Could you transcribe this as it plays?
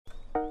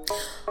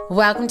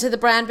Welcome to the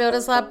Brand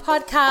Builders Lab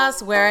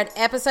podcast. We're at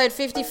episode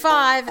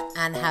 55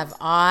 and have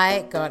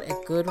I got a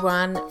good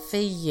one for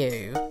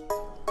you.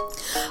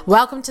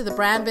 Welcome to the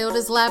Brand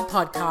Builders Lab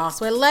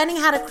podcast. We're learning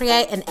how to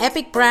create an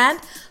epic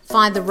brand,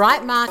 find the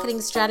right marketing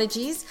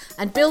strategies,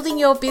 and building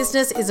your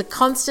business is a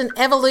constant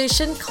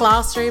evolution,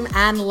 classroom,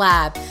 and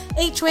lab.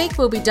 Each week,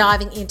 we'll be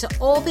diving into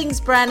all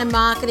things brand and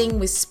marketing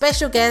with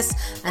special guests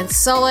and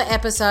solo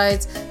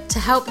episodes to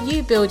help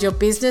you build your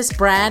business,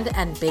 brand,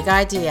 and big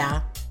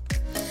idea.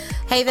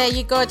 Hey there,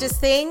 you gorgeous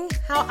thing.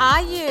 How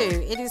are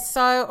you? It is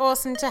so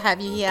awesome to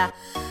have you here,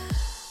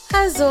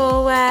 as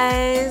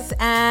always.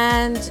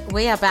 And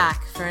we are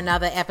back for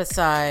another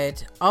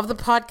episode of the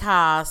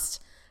podcast.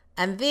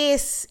 And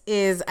this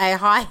is a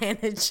high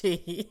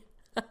energy,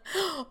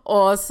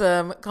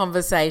 awesome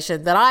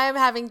conversation that I am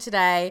having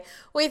today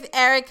with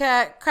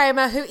Erica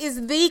Kramer, who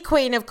is the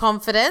Queen of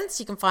Confidence.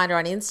 You can find her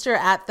on Insta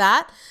at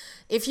that.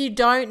 If you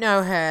don't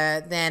know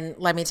her, then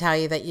let me tell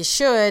you that you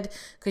should,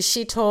 because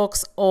she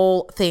talks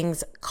all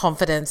things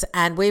confidence.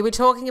 And we were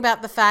talking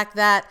about the fact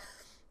that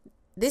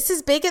this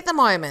is big at the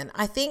moment.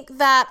 I think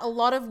that a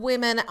lot of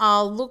women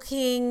are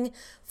looking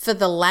for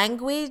the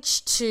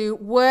language to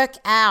work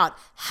out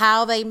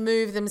how they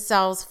move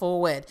themselves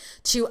forward,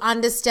 to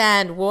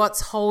understand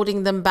what's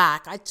holding them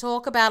back. I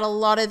talk about a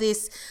lot of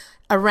this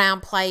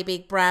around Play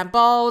Big, Brand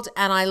Bold,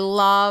 and I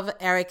love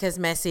Erica's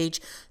message.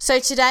 So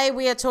today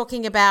we are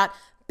talking about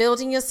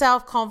building your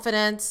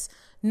self-confidence,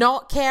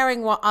 not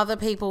caring what other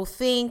people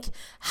think,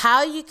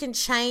 how you can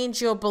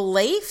change your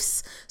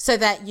beliefs so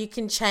that you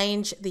can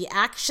change the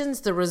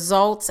actions, the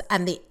results,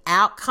 and the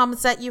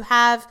outcomes that you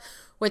have.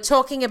 We're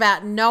talking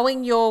about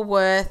knowing your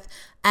worth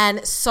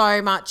and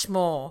so much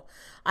more.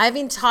 I've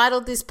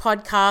entitled this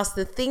podcast,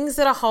 The Things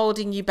That Are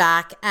Holding You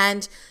Back,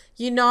 and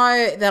you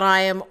know that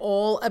I am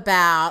all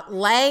about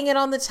laying it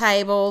on the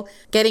table,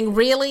 getting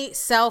really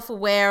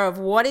self-aware of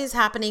what is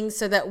happening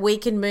so that we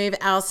can move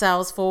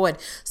ourselves forward.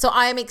 So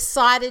I am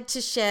excited to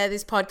share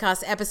this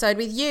podcast episode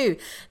with you.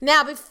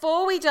 Now,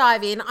 before we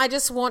dive in, I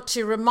just want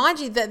to remind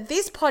you that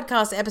this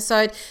podcast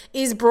episode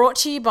is brought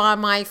to you by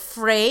my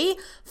free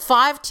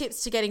 5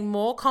 tips to getting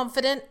more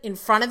confident in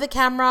front of the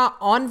camera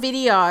on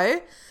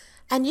video.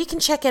 And you can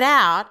check it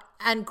out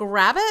and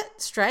grab it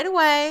straight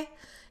away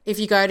if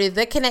you go to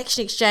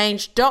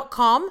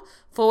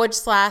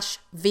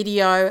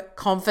theconnectionexchange.com/video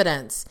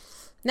confidence.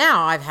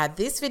 Now, I've had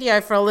this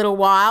video for a little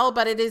while,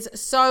 but it is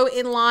so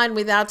in line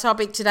with our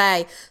topic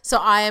today. So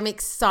I am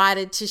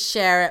excited to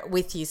share it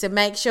with you. So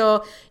make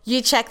sure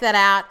you check that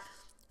out.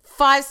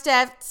 5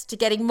 steps to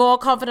getting more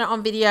confident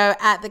on video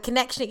at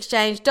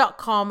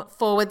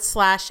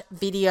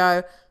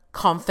theconnectionexchange.com/video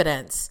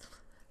confidence.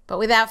 But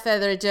without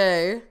further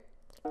ado,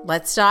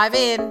 let's dive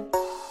in.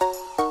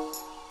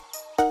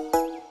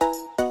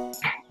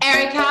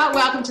 Erica,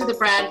 welcome to the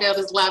Brand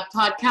Builders Lab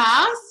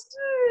podcast.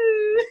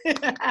 So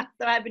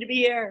happy to be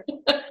here.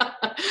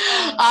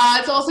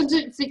 It's awesome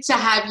to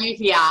have you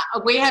here.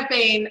 We have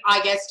been, I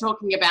guess,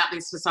 talking about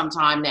this for some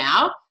time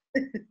now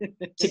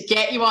to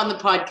get you on the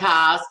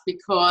podcast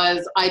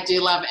because I do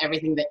love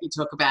everything that you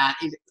talk about.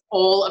 It's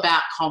all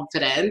about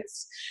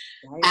confidence.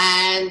 Right.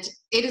 And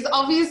it is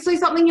obviously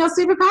something you're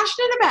super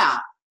passionate about.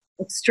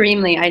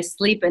 Extremely. I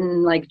sleep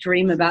and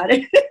dream about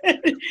it.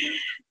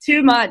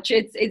 Too much.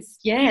 It's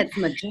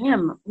my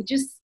jam.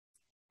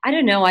 I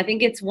don't know. I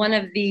think it's one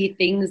of the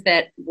things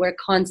that we're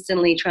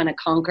constantly trying to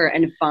conquer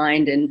and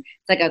find, and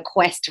it's like a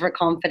quest for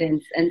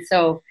confidence. And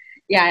so,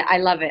 yeah, I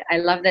love it. I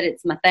love that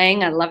it's my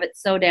thing. I love it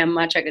so damn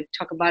much. I could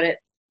talk about it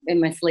in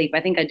my sleep.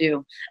 I think I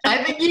do.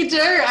 I think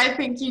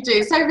you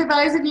do. So for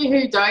those of you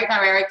who don't know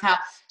Erica,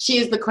 she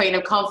is the Queen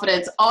of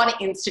Confidence on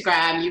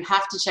Instagram. You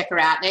have to check her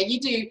out. Now, you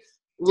do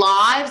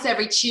lives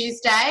every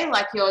Tuesday,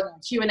 like your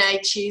Q&A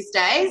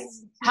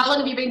Tuesdays. How long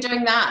have you been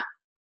doing that?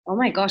 Oh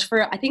my gosh,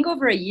 for I think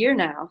over a year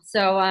now.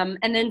 So,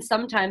 and then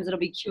sometimes it'll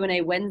be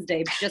Q&A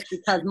Wednesday just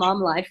because mom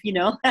life, you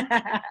know.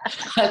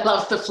 I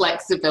love the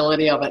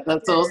flexibility of it.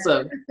 That's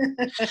awesome.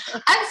 And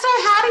so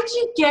how did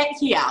you get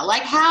here?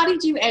 How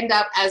did you end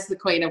up as the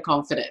Queen of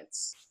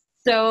Confidence?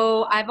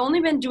 So I've only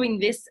been doing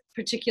this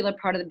particular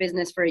part of the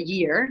business for a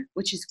year,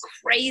 which is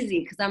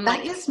crazy because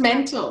that is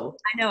mental.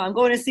 I know. I'm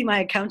going to see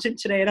my accountant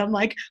today and I'm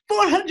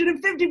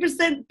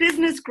 450%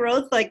 business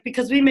growth,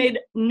 because we made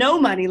no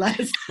money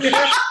last year.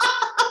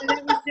 And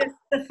it was just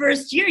the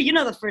first year. You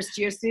know the first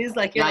year, Suze.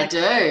 I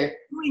do.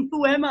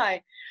 Who am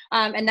I?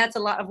 And that's a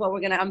lot of what we're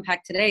going to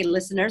unpack today,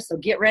 listeners. So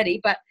get ready.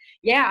 But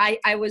yeah,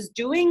 I was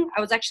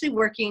actually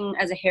working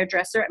as a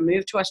hairdresser. I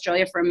moved to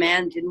Australia for a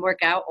man, didn't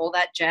work out, all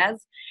that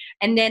jazz.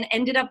 And then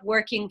ended up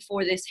working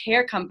for this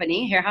hair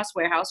company, Hair House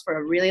Warehouse, for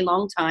a really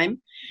long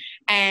time.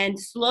 And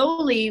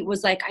slowly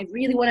was I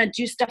really want to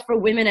do stuff for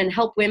women and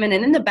help women.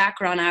 And in the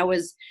background, I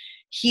was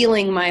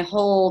healing my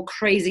whole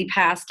crazy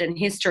past and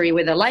history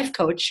with a life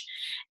coach.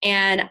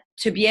 And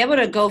to be able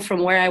to go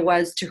from where I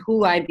was to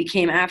who I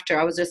became after,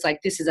 I was just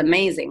this is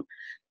amazing.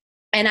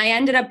 And I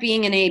ended up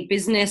being in a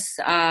business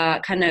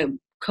kind of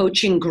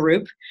coaching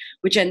group,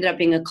 which ended up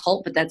being a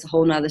cult, but that's a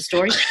whole nother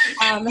story.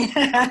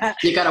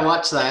 You got to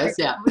watch those,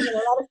 yeah. A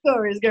lot of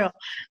stories, girl.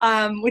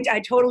 Which I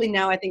totally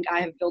now I think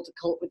I have built a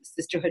cult with the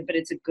sisterhood, but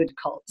it's a good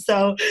cult.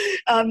 So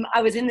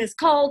I was in this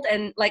cult,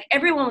 and like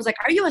everyone was like,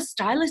 "Are you a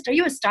stylist? Are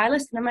you a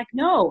stylist?" And I'm like,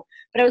 "No,"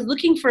 but I was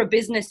looking for a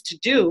business to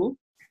do,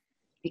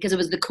 because it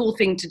was the cool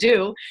thing to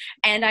do.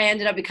 And I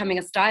ended up becoming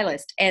a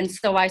stylist. And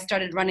so I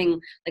started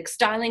running like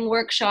styling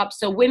workshops.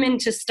 So women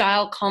to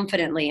style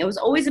confidently. It was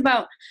always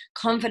about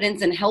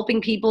confidence and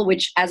helping people,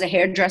 which as a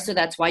hairdresser,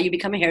 that's why you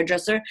become a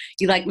hairdresser.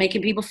 You like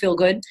making people feel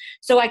good.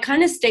 So I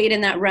kind of stayed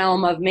in that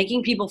realm of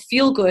making people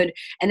feel good.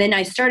 And then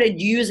I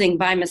started using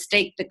by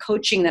mistake the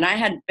coaching that I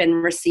had been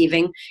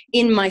receiving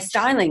in my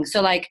styling.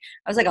 So like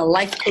I was like a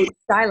life coach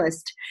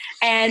stylist,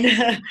 and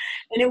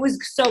it was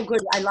so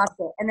good. I loved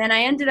it. And then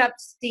I ended up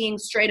seeing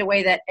straight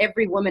away that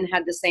every woman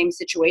had the same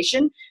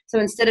situation. So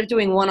instead of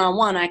doing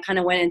one-on-one, I kind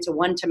of went into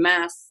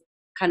one-to-mass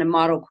kind of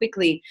model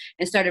quickly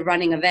and started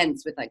running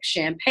events with like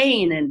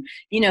champagne and,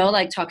 you know,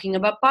 like talking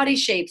about body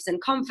shapes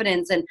and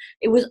confidence. And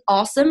it was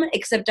awesome,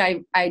 except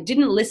I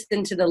didn't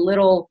listen to the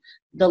little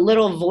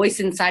voice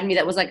inside me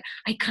that was like,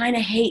 I kind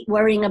of hate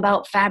worrying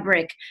about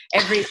fabric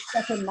every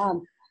second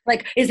month.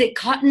 Like, is it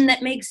cotton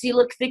that makes you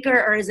look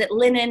thicker, or is it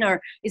linen,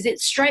 or is it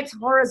stripes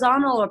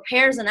horizontal, or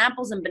pears and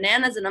apples and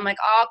bananas? And I'm like,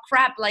 oh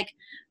crap. Like,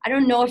 I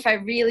don't know if I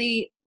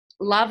really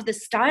love the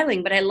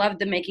styling, but I love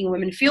the making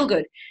women feel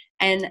good.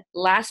 And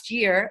last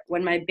year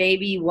when my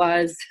baby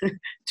was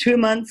 2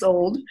 months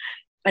old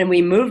and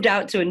we moved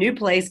out to a new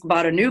place,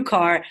 bought a new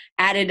car,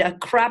 added a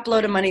crap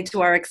load of money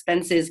to our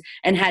expenses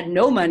and had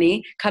no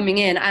money coming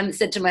in, I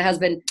said to my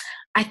husband,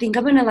 I think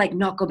I'm going to like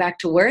not go back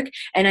to work.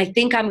 And I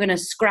think I'm going to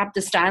scrap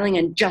the styling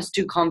and just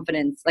do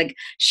confidence, like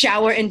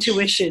shower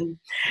intuition.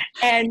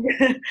 And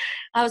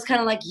I was kind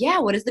of like, yeah,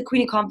 what does the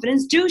Queen of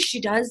Confidence do? She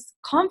does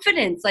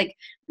confidence. Like,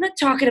 I'm not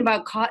talking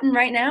about cotton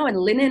right now and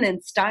linen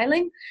and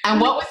styling.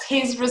 And what was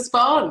his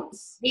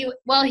response?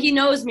 He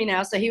knows me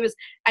now. So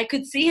I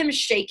could see him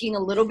shaking a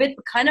little bit,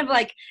 but kind of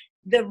like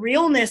the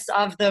realness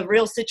of the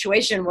real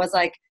situation was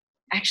like,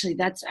 actually,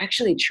 that's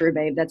actually true,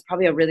 babe. That's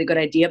probably a really good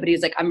idea. But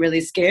he's like, I'm really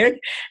scared.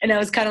 And I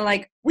was kind of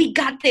like, we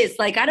got this.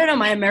 Like, I don't know,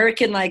 my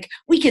American, like,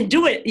 we can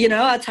do it. You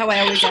know, that's how I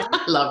always am.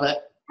 Love it.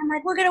 I'm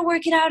like, we're going to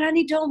work it out,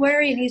 honey. Don't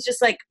worry. And he's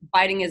just like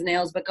biting his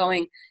nails, but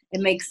going,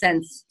 it makes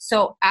sense.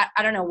 So I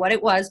don't know what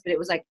it was, but it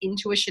was like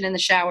intuition in the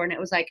shower. And it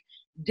was like,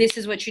 this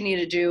is what you need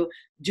to do.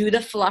 Do the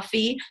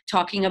fluffy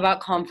talking about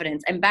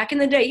confidence. And back in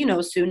the day, you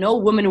know, Sue, no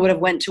woman would have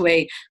went to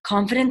a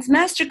confidence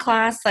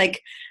masterclass. Like,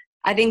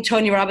 I think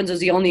Tony Robbins was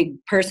the only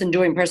person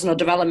doing personal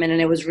development, and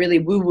it was really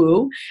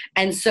woo-woo.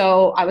 And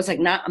so I was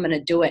like, nah, I'm going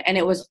to do it. And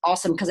it was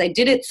awesome because I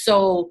did it.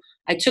 So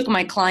I took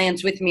my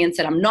clients with me and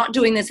said, I'm not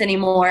doing this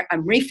anymore.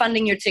 I'm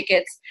refunding your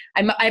tickets.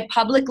 I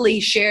publicly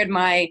shared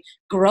my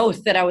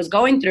growth that I was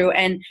going through,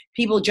 and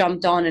people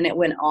jumped on and it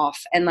went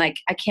off. And like,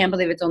 I can't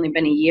believe it's only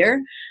been a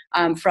year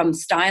from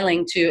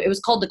styling to, it was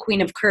called the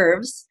Queen of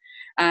Curves.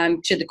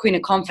 To the Queen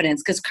of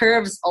Confidence, because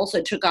curves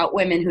also took out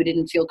women who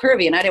didn't feel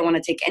curvy, and I didn't want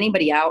to take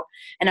anybody out.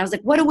 And I was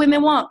like, what do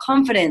women want?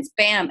 Confidence.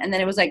 Bam. And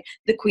then it was like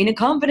the Queen of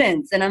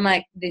Confidence. And I'm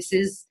like, this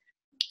is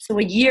so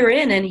a year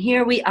in, and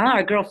here we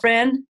are,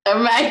 girlfriend.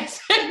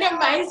 Amazing.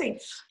 Amazing.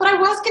 But I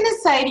was going to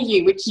say to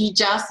you, which you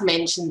just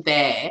mentioned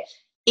there,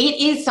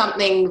 it is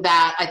something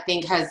that I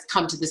think has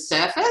come to the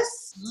surface.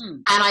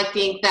 And I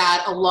think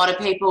that a lot of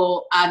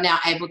people are now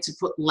able to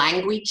put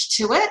language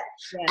to it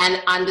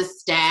and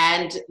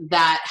understand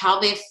that how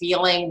they're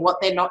feeling, what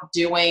they're not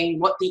doing,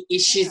 what the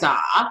issues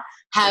are,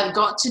 have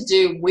got to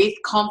do with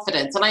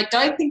confidence. And I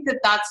don't think that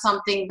that's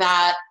something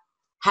that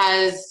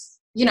has,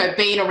 you know,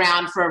 been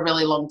around for a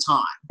really long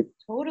time.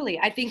 Totally.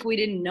 I think we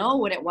didn't know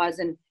what it was.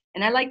 And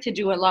I like to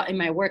do a lot in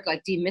my work,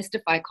 like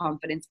demystify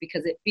confidence,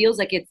 because it feels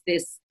like it's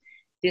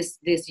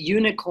this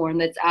unicorn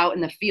that's out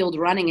in the field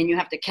running, and you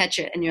have to catch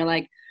it, and you're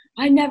like,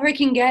 I never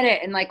can get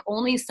it. And like,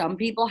 only some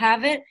people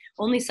have it.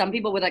 Only some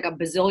people with like a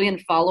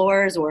bazillion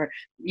followers, or,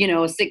 you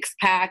know, a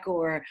 6-pack,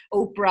 or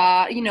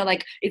Oprah, you know,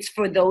 like it's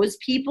for those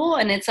people.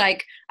 And it's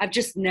like, I've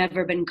just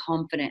never been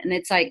confident. And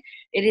it's like,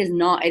 it is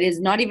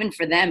not even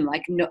for them.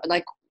 Like, no,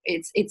 like,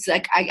 it's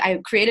like I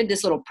created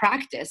this little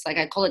practice, like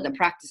I call it the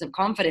practice of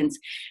confidence,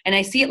 and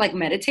I see it like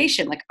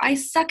meditation. Like, I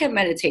suck at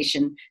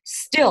meditation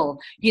still,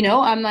 you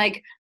know. I'm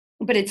like,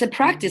 but it's a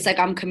practice. Like,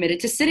 I'm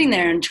committed to sitting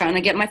there and trying to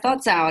get my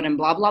thoughts out and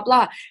blah, blah,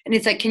 blah. And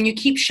it's like, can you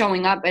keep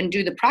showing up and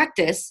do the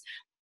practice?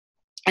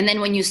 And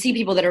then when you see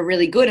people that are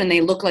really good and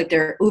they look like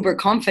they're uber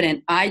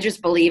confident, I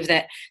just believe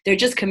that they're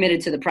just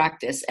committed to the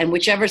practice. And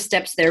whichever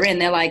steps they're in,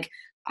 they're like,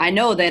 I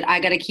know that I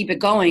got to keep it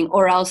going,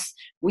 or else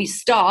we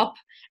stop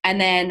and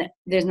then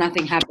there's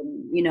nothing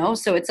happening, you know?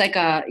 So it's like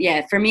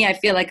for me, I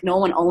feel like no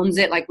one owns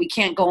it. Like, we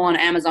can't go on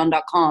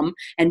Amazon.com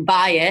and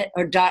buy it,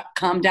 or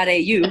 .com.au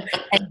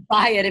and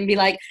buy it and be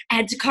like,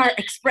 add to cart,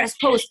 express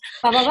post,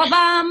 blah, blah, blah,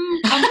 blah.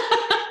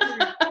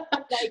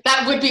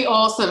 That would be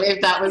awesome if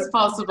that was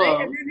possible.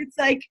 Right? And then it's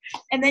like,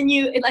 and then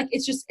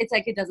it's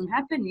like, it doesn't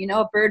happen, you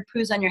know. A bird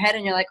poos on your head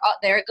and you're like, oh,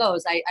 there it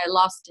goes. I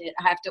lost it.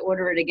 I have to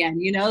order it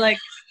again, you know, like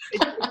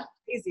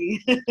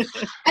crazy.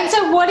 And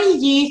so what do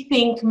you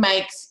think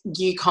makes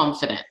you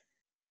confident?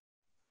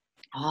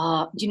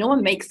 Do you know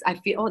what makes I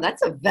feel? Oh,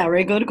 that's a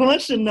very good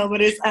question.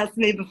 Nobody's asked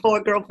me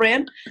before,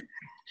 girlfriend.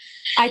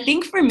 I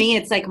think for me,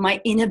 it's like my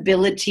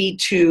inability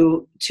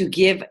to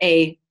give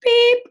a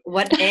beep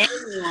what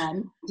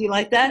anyone. Do you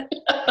like that?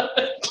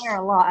 I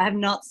swear a lot. I have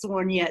not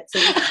sworn yet. So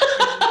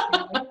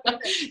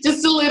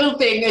just a little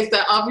thing is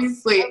that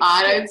obviously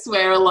I don't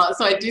swear a lot.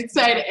 So I did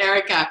say to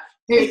Erica,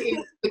 who is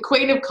the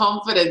queen of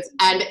confidence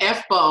and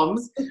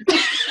F-bombs,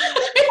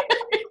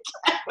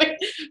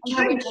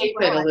 can we keep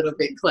it a little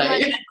bit clean?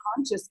 I'm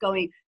conscious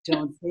going,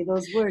 don't say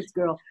those words,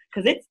 girl,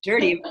 because it's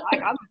dirty. I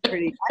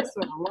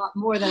swear a lot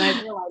more than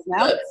I realize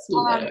now. That's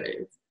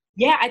hilarious.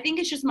 Yeah, I think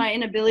it's just my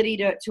inability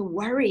to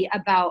worry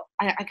about,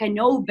 I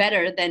know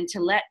better than to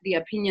let the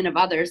opinion of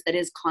others that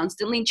is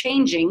constantly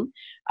changing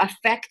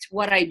affect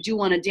what I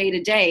do on a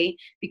day-to-day,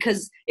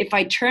 because if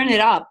I turn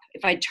up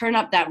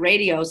that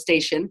radio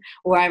station,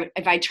 or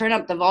if I turn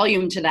up the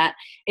volume to that,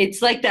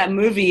 it's like that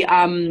movie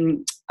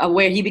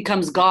where he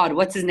becomes God.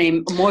 What's his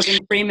name? Morgan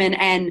Freeman.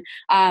 And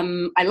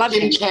I love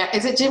him.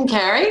 Is it Jim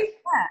Carrey?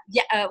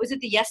 Yeah. Was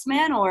it the Yes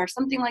Man or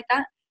something like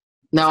that?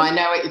 No, I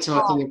know what you're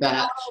talking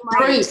about.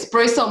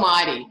 Bruce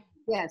Almighty.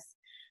 Yes.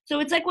 So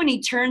it's like when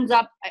he turns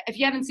up, if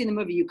you haven't seen the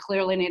movie, you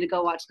clearly need to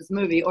go watch this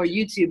movie or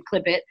YouTube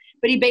clip it.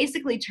 But he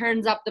basically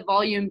turns up the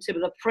volume to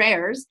the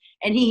prayers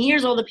and he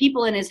hears all the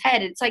people in his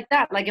head. It's like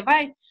that. Like if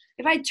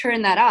I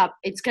turn that up,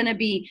 it's going to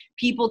be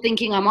people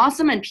thinking I'm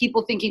awesome and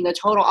people thinking the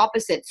total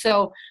opposite.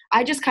 So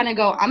I just kind of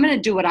go, I'm going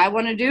to do what I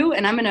want to do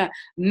and I'm going to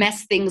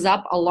mess things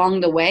up along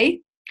the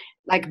way,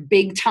 like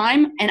big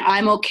time, and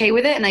I'm okay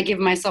with it and I give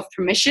myself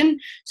permission.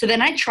 So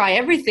then I try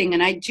everything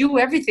and I do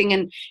everything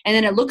and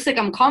then it looks like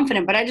I'm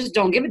confident, but I just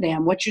don't give a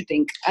damn what you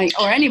think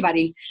or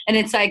anybody. And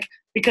it's like,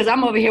 because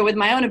I'm over here with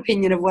my own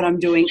opinion of what I'm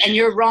doing and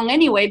you're wrong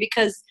anyway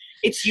because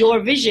it's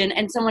your vision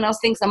and someone else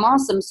thinks I'm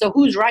awesome. So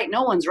who's right?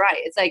 No one's right.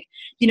 It's like,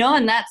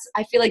 and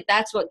I feel like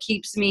that's what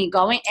keeps me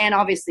going. And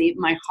obviously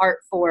my heart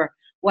for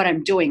what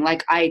I'm doing.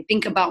 Like I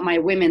think about my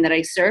women that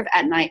I serve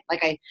at night.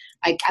 Like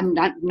I'm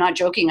not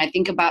joking. I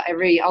think about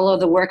all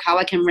of the work, how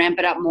I can ramp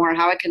it up more,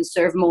 how I can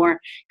serve more,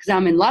 because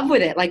I'm in love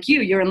with it. Like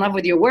you're in love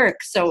with your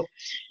work. So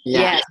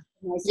yeah.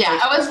 Yeah,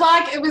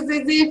 it was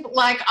as if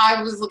like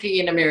I was looking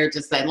in a mirror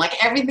just then.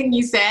 Like everything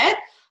you said,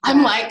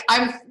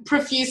 I'm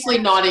profusely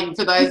nodding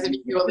for those of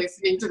you who are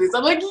listening to this.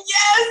 I'm like,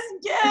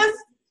 yes,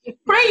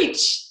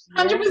 preach,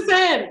 100%.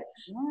 Yeah.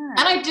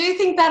 And I do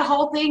think that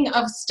whole thing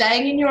of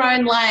staying in your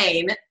own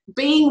lane,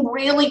 being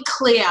really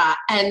clear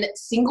and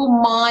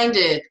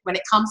single-minded when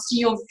it comes to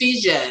your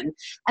vision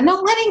and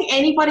not letting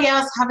anybody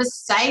else have a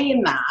say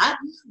in that,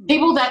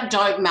 people that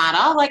don't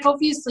matter. Like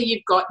obviously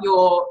you've got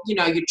your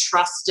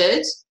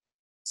trusted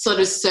sort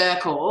of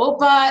circle,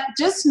 but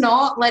just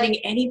not letting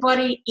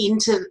anybody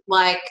into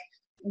like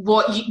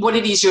what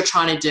it is you're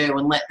trying to do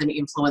and let them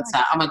influence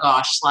that. Oh my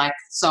gosh, like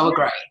so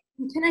agree.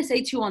 Can I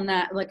say too on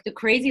that, like the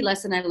crazy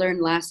lesson I learned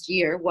last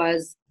year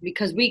was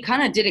because we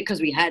kind of did it because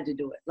we had to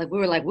do it. Like we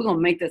were like, we're going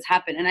to make this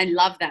happen. And I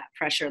love that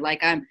pressure.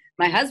 Like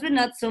my husband,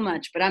 not so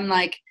much, but I'm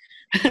like,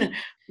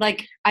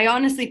 like, I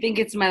honestly think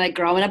it's my like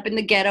growing up in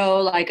the ghetto,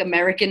 like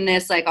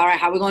Americanness, like, all right,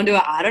 how are we going to do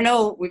it? I don't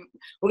know.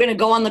 We're going to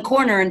go on the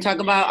corner and talk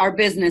about our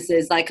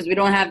businesses. Like, cause we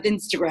don't have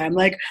Instagram,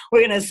 like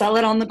we're going to sell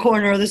it on the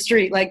corner of the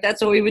street. Like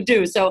that's what we would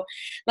do. So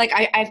like,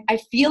 I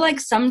feel like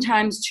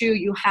sometimes too,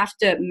 you have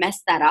to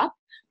mess that up.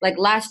 Like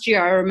last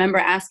year, I remember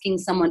asking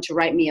someone to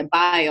write me a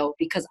bio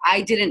because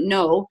I didn't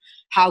know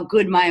how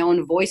good my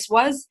own voice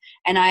was.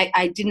 And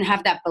I didn't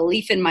have that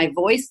belief in my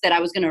voice that I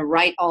was going to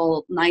write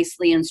all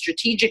nicely and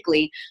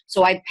strategically.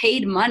 So I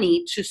paid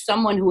money to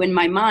someone who in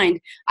my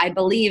mind, I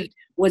believed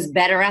was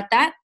better at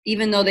that,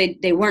 even though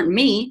they weren't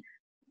me.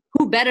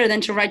 Who better than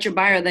to write your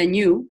bio than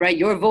you, right?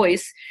 Your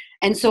voice.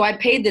 And so I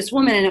paid this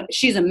woman and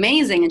she's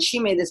amazing. And she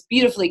made this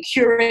beautifully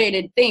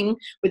curated thing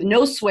with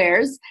no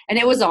swears. And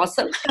it was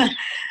awesome.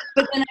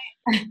 But then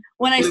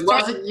when I started, it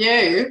wasn't you.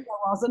 It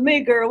wasn't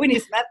me, girl. We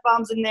need some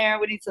F-bombs in there.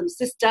 We need some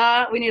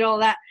sister. We need all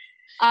that.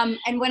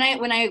 And when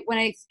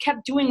I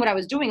kept doing what I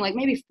was doing, like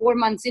maybe 4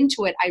 months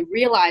into it, I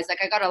realized like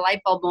I got a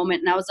light bulb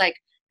moment and I was like,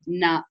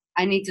 nah,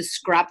 I need to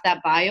scrap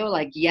that bio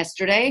like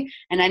yesterday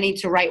and I need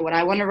to write what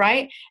I want to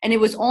write. And it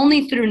was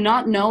only through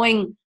not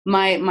knowing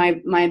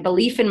my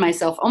belief in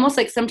myself, almost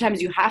like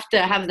sometimes you have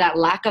to have that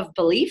lack of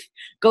belief,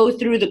 go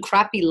through the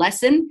crappy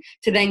lesson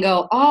to then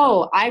go,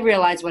 oh, I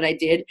realized what I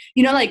did.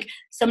 Like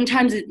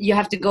sometimes you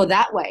have to go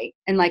that way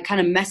and like kind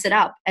of mess it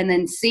up and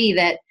then see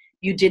that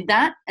you did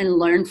that and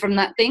learn from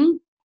that thing.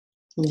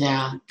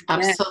 Yeah,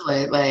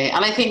 absolutely.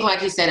 And I think,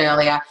 like you said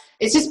earlier,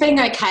 it's just being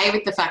okay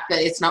with the fact that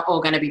it's not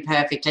all going to be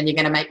perfect and you're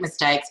going to make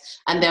mistakes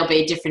and there'll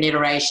be different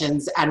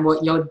iterations and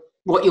what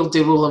you'll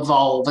do will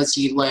evolve as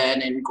you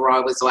learn and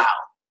grow as well.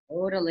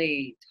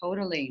 Totally.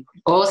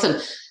 Awesome.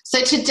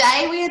 So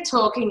today we are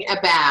talking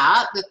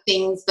about the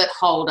things that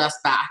hold us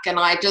back. And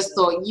I just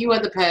thought you are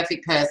the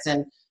perfect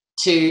person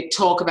to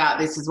talk about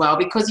this as well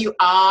because you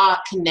are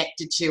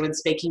connected to and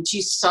speaking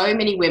to so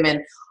many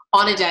women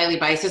on a daily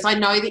basis. I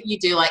know that you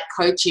do like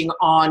coaching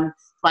on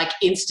like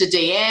Insta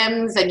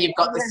DMs, and you've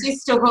got the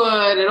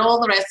sisterhood and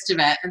all the rest of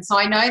it. And so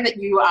I know that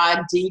you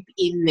are deep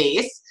in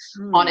this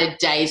on a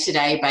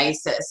day-to-day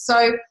basis.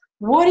 So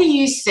what are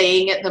you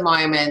seeing at the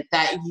moment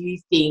that you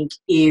think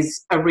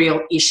is a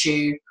real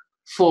issue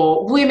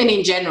for women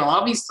in general?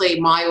 Obviously,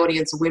 my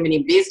audience are women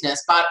in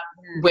business, but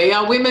we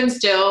are women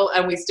still,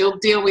 and we still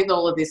deal with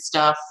all of this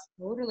stuff.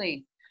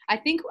 Totally. I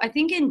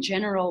think in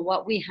general,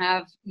 what we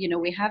have,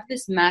 we have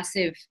this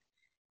massive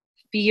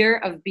fear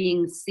of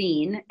being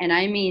seen. And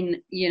I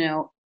mean,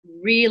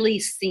 really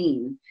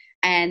seen.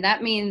 And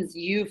that means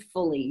you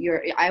fully,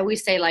 I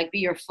always say, like, be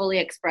your fully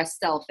expressed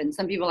self. And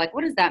some people are like,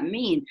 what does that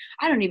mean?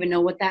 I don't even know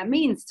what that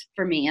means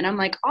for me. And I'm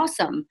like,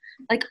 awesome.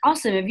 Like,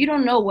 awesome. If you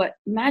don't know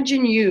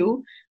imagine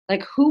you,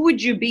 like, who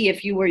would you be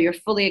if you were your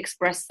fully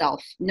expressed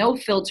self? No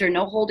filter,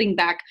 no holding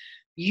back,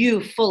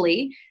 you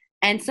fully.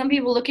 And some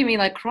people look at me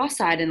like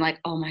cross-eyed and like,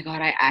 oh my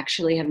God, I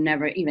actually have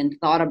never even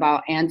thought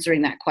about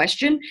answering that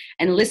question.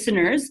 And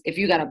listeners, if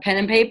you got a pen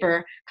and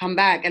paper, come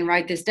back and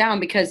write this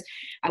down, because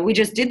we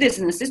just did this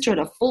in the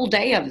sisterhood. A full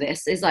day of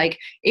this is like,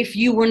 if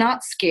you were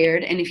not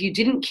scared and if you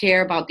didn't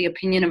care about the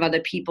opinion of other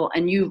people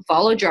and you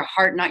followed your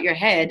heart, not your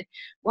head,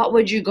 what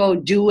would you go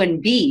do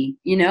and be,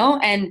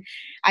 And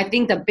I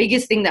think the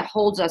biggest thing that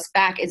holds us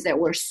back is that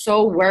we're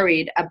so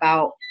worried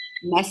about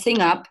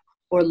messing up,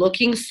 or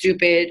looking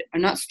stupid, or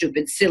not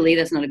stupid, silly,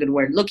 that's not a good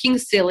word, looking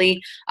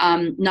silly,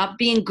 not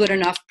being good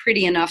enough,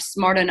 pretty enough,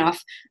 smart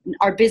enough,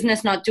 our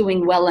business not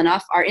doing well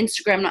enough, our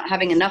Instagram not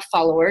having enough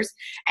followers.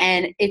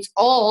 And it's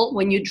all,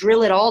 when you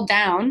drill it all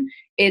down,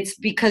 it's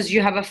because you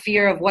have a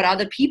fear of what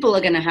other people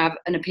are going to have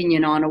an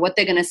opinion on, or what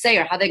they're going to say,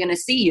 or how they're going to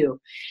see you.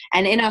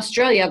 And in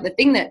Australia, the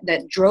thing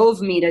that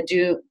drove me to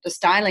do the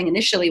styling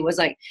initially was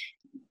like,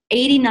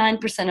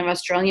 89% of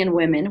Australian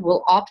women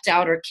will opt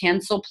out or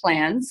cancel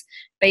plans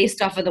based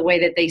off of the way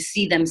that they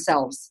see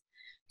themselves.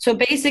 So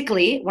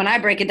basically, when I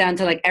break it down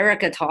to like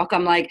Erica talk,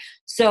 I'm like,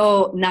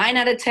 so 9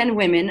 out of 10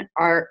 women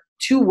are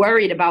too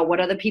worried about what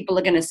other people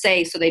are going to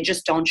say, so they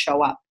just don't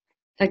show up.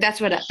 Like that's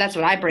what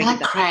I break it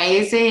down.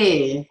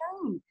 Crazy.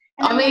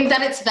 I mean,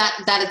 that it's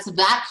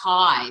that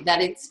high,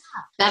 that it's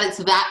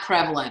that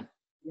prevalent.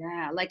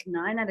 Yeah, like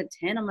 9 out of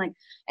 10. I'm like,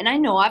 and I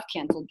know I've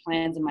canceled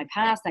plans in my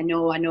past. I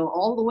know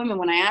all the women,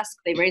 when I ask,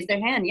 they raise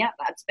their hand. Yeah,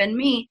 that's been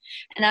me.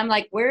 And I'm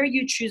like, where are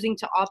you choosing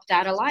to opt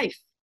out of life?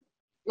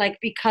 Like,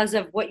 because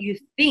of what you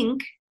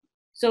think.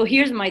 So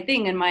here's my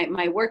thing. And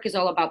my work is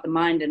all about the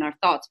mind and our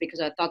thoughts, because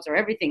our thoughts are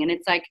everything. And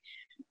it's like,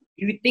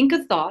 you think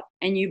a thought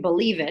and you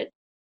believe it,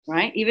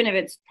 right? Even if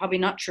it's probably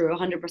not true,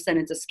 100%,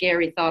 it's a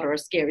scary thought or a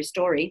scary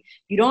story.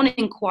 You don't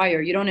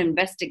inquire, you don't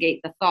investigate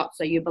the thought.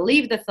 So you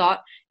believe the thought,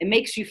 it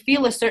makes you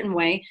feel a certain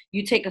way,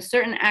 you take a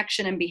certain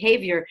action and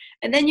behavior,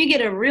 and then you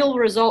get a real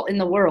result in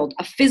the world,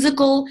 a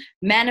physical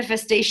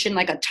manifestation,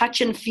 like a touch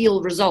and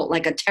feel result,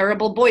 like a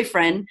terrible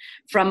boyfriend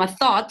from a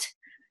thought,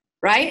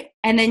 right?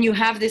 And then you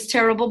have this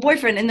terrible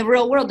boyfriend in the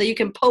real world that you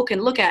can poke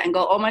and look at and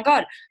go, oh my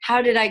God,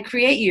 how did I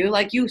create you?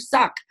 Like, you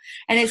suck.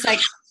 And it's like,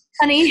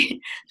 honey,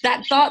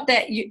 that thought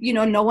that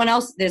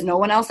there's no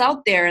one else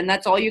out there, and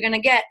that's all you're going to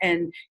get,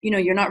 and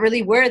you're not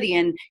really worthy,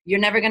 and you're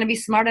never going to be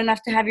smart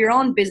enough to have your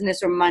own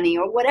business or money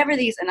or whatever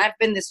these, and I've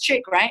been this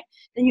chick, right?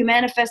 Then you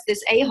manifest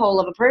this a-hole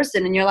of a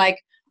person, and you're like,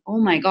 oh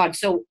my God.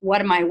 So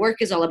what my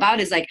work is all about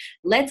is like,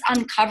 let's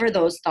uncover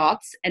those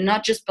thoughts and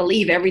not just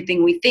believe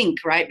everything we think,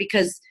 right?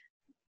 Because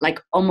like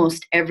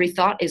almost every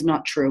thought is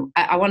not true.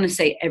 I want to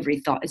say every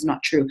thought is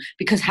not true,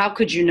 because how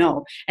could you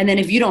know? And then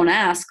if you don't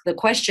ask the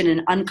question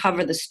and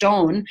uncover the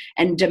stone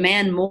and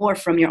demand more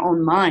from your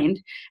own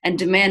mind and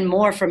demand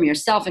more from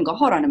yourself and go,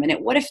 hold on a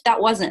minute, what if that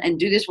wasn't? And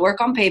do this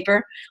work on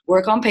paper,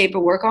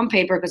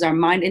 because our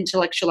mind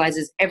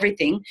intellectualizes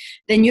everything.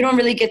 Then you don't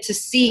really get to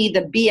see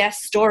the BS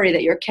story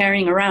that you're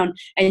carrying around.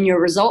 And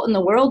your result in the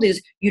world is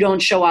you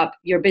don't show up.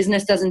 Your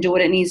business doesn't do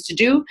what it needs to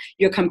do.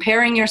 You're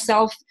comparing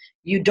yourself.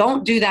 You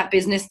don't do that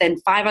business,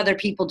 then 5 other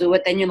people do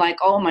it. Then you're like,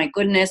 oh my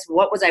goodness,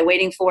 what was I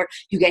waiting for?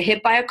 You get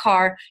hit by a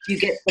car, you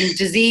get some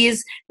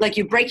disease, like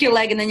you break your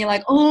leg, and then you're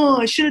like,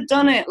 oh, I should have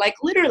done it. Like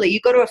literally, you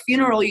go to a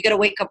funeral, you get a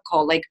wake-up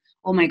call, like,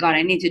 oh my God,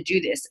 I need to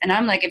do this. And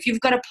I'm like, if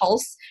you've got a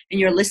pulse and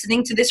you're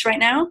listening to this right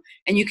now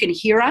and you can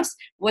hear us,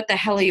 what the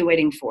hell are you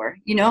waiting for?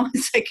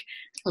 It's like,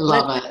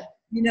 love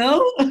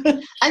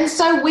it. And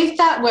so with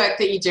that work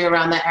that you do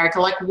around that,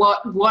 Erica, like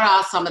what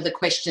are some of the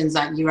questions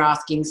that you're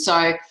asking?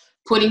 So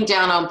putting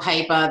down on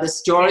paper the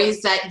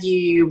stories that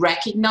you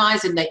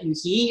recognize and that you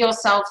hear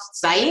yourself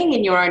saying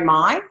in your own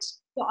mind?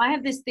 So I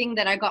have this thing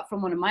that I got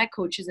from one of my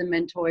coaches and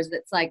mentors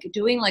that's like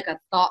doing like a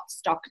thought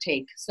stock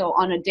take. So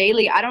on a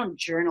daily, I don't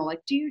journal.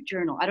 Like, do you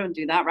journal? I don't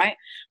do that, right?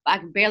 I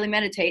can barely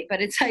meditate,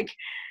 but it's like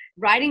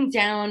writing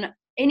down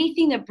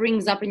anything that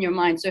brings up in your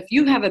mind. So if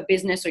you have a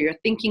business, or you're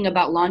thinking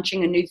about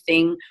launching a new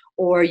thing,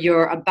 or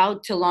you're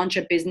about to launch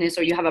a business,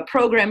 or you have a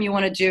program you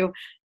want to do,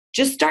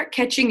 just start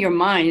catching your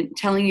mind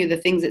telling you the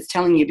things it's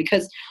telling you,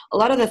 because a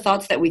lot of the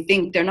thoughts that we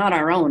think, they're not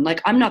our own.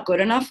 Like, I'm not good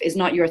enough is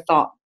not your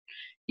thought.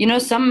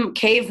 Some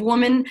cave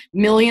woman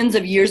millions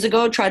of years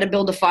ago tried to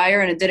build a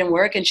fire and it didn't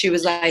work, and she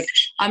was like,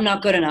 I'm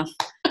not good enough.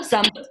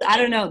 I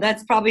don't know.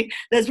 That's probably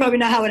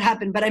not how it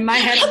happened. But in my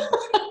head,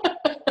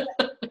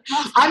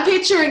 I'm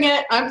picturing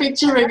it.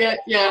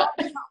 Yeah.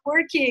 It's not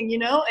working, you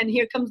know? And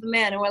here comes the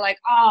man. And we're like,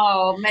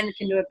 oh, men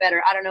can do it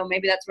better. I don't know.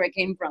 Maybe that's where it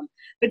came from.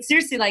 But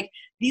seriously, like,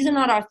 these are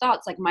not our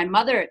thoughts. Like, my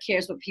mother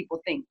cares what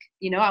people think.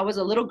 You know, I was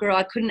a little girl.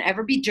 I couldn't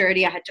ever be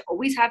dirty. I had to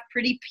always have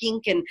pretty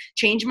pink and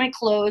change my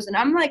clothes. And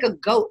I'm like a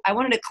goat. I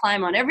wanted to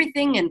climb on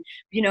everything and,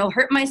 you know,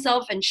 hurt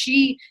myself. And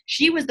she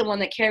was the one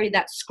that carried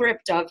that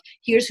script of,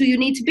 here's who you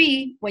need to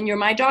be when you're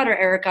my daughter,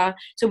 Erica.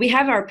 So we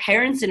have our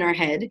parents in our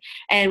head,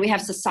 and we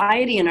have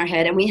society in our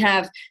head, and we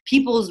have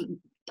people's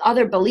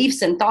other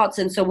beliefs and thoughts.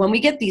 And so when we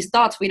get these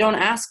thoughts, we don't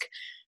ask,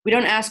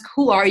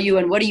 who are you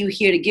and what are you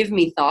here to give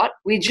me thought?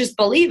 We just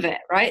believe it,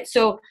 right?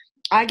 So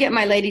I get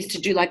my ladies to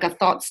do like a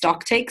thought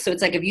stock take. So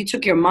it's like if you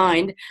took your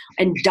mind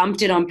and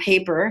dumped it on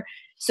paper.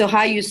 So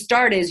how you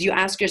start is you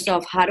ask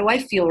yourself, how do I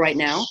feel right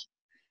now?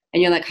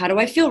 And you're like, how do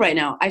I feel right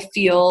now? I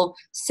feel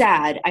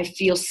sad. I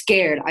feel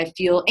scared. I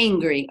feel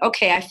angry.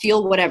 Okay, I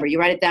feel whatever. You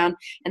write it down.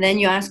 And then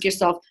you ask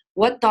yourself,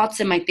 what thoughts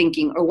am I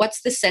thinking? Or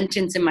what's the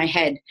sentence in my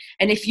head?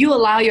 And if you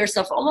allow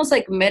yourself, almost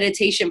like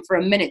meditation for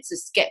a minute, to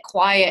get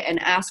quiet and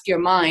ask your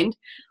mind,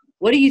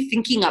 what are you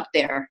thinking up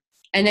there?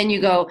 And then you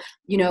go,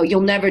 you know,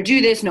 you'll never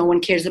do this. No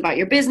one cares about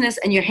your business.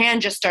 And your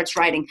hand just starts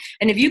writing.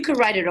 And if you could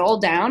write it all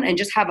down and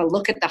just have a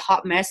look at the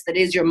hot mess that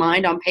is your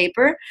mind on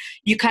paper,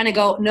 you kind of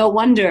go, no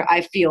wonder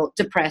I feel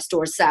depressed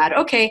or sad.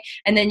 Okay.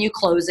 And then you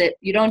close it.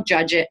 You don't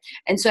judge it.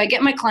 And so I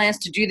get my clients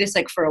to do this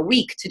like for a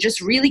week to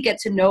just really get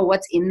to know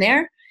what's in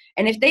there.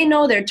 And if they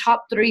know their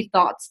top 3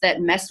 thoughts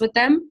that mess with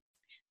them,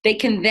 they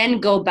can then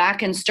go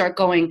back and start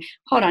going,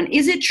 hold on,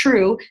 is it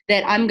true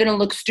that I'm going to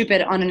look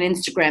stupid on an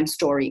Instagram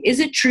story? Is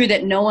it true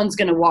that no one's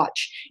going to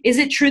watch? Is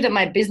it true that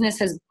my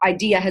business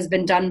idea has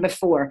been done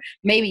before?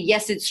 Maybe,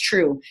 yes, it's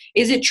true.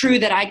 Is it true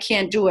that I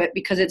can't do it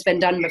because it's been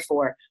done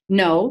before?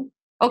 No.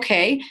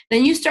 Okay.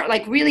 Then you start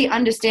like really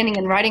understanding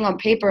and writing on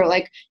paper,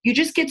 like you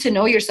just get to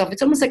know yourself.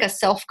 It's almost like a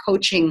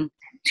self-coaching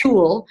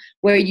tool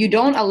where you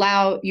don't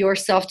allow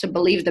yourself to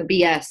believe the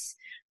BS.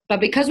 But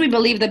because we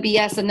believe the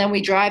BS and then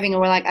we're driving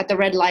and we're like at the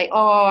red light,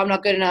 oh, I'm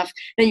not good enough.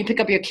 Then you pick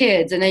up your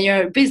kids and then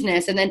your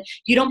business and then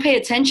you don't pay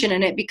attention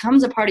and it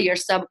becomes a part of your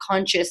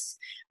subconscious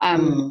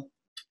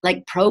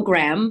like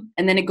program.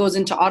 And then it goes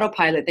into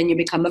autopilot. Then you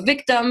become a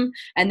victim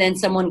and then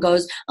someone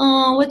goes,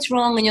 oh, what's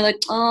wrong? And you're like,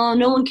 oh,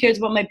 no one cares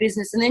about my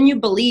business. And then you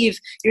believe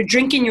you're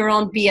drinking your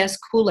own BS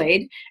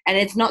Kool-Aid and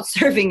it's not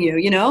serving you,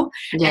 you know?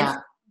 Yeah. And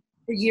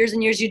for years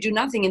and years, you do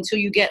nothing until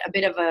you get a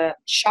bit of a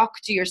shock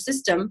to your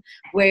system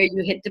where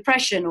you hit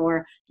depression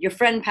or your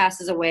friend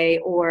passes away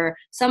or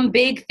some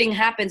big thing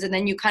happens and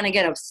then you kind of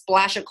get a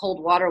splash of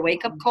cold water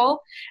wake-up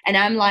call. And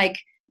I'm like,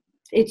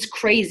 it's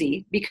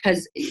crazy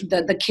because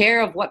the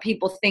care of what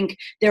people think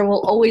there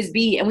will always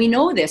be. And we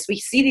know this. We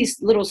see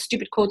these little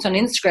stupid quotes on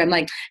Instagram,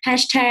 like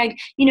hashtag,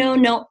 you know,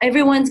 no,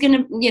 everyone's going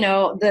to, you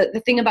know,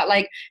 the thing about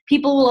like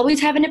people will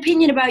always have an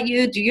opinion about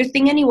you. Do your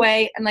thing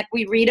anyway. And like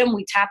we read them,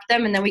 we tap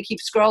them, and then we keep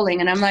scrolling.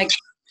 And I'm like,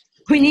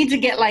 we need to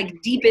get like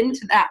deep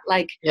into that.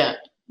 Like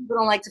people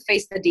don't like to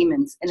face the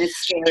demons and it's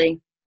scary.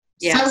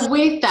 Yeah. So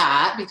with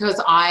that,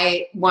 because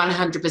I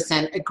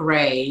 100%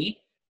 agree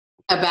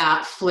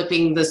about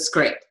flipping the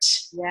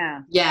script.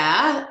 Yeah.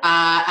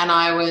 And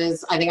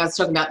I think I was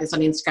talking about this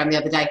on Instagram the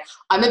other day.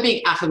 I'm a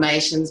big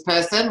affirmations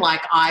person.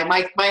 Like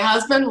my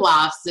husband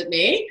laughs at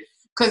me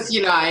because,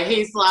 you know,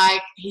 he's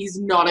like, he's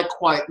not a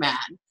quote man.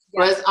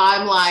 Whereas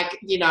I'm like,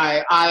 you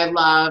know,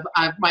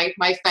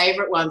 my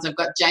favorite ones, I've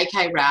got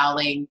J.K.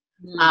 Rowling,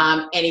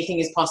 anything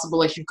is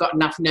possible if you've got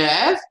enough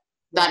nerve.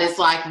 That is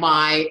like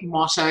my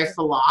motto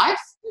for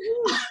life.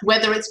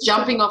 Whether it's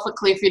jumping off a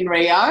cliff in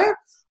Rio,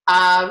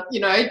 you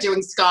know,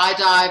 doing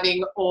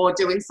skydiving or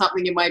doing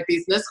something in my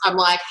business, I'm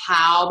like,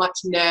 how much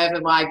nerve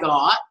have I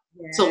got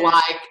to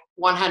like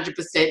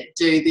 100%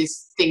 do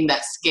this thing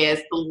that scares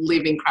the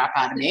living crap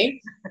out of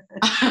me?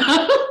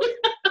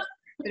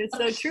 But it's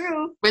so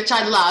true. Which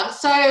I love.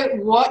 So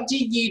what do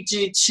you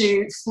do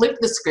to flip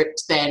the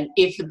script then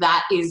if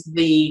that is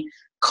the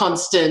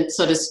constant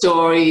sort of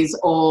stories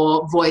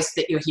or voice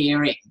that you're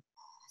hearing?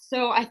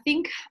 So I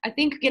think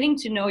getting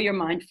to know your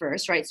mind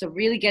first, right? So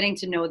really getting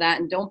to know that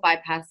and don't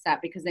bypass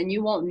that because then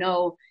you won't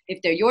know if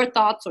they're your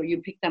thoughts or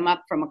you pick them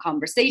up from a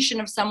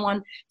conversation of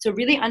someone. So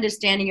really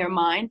understanding your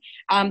mind.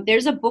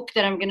 There's a book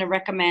that I'm going to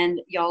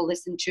recommend y'all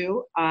listen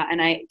to.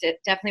 And I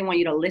definitely want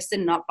you to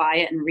listen, not buy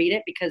it and read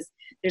it because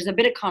there's a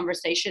bit of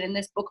conversation in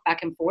this book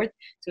back and forth.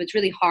 So it's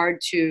really hard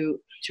to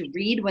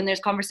read when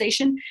there's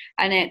conversation.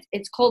 And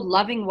it's called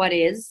Loving What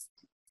Is.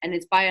 And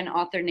it's by an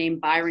author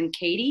named Byron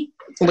Katie.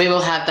 We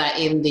will have that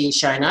in the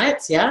show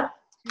notes, yeah.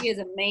 She is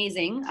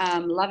amazing.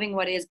 Loving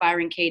What Is,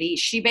 Byron Katie.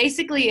 She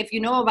basically, if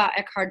you know about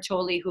Eckhart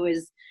Tolle, who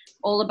is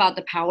all about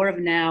the power of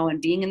now and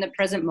being in the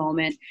present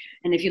moment,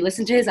 and if you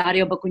listen to his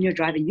audiobook when you're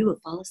driving, you will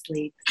fall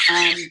asleep.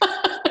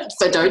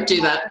 So don't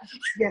do that.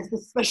 Yes,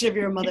 especially if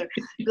you're a mother.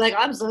 You're like,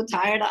 I'm so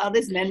tired. Oh,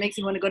 this man makes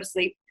me want to go to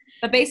sleep.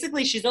 But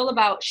basically, she's all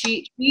about,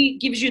 she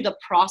gives you the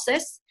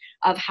process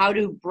of how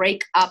to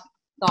break up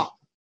thought.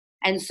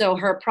 And so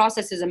her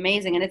process is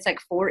amazing. And it's like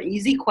 4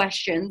 easy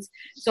questions.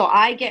 So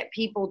I get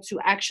people to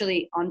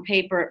actually on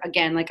paper,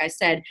 again, like I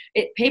said,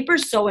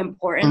 paper's so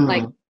important.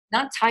 Like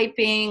not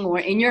typing or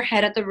in your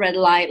head at the red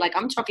light. Like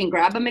I'm talking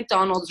grab a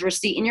McDonald's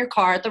receipt in your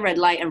car at the red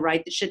light and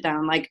write the shit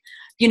down. Like,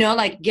 you know,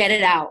 like get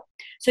it out.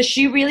 So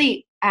she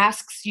really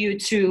asks you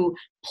to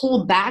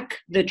pull back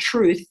the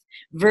truth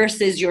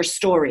versus your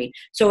story.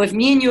 So if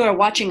me and you are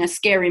watching a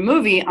scary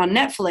movie on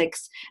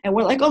Netflix and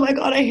we're like, oh my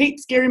God, I hate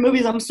scary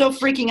movies, I'm so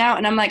freaking out.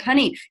 And I'm like,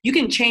 honey, you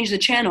can change the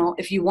channel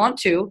if you want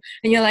to.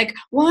 And you're like,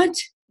 what?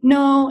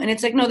 No. And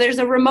it's like, no, there's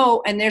a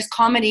remote and there's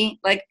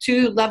comedy, like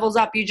 2 levels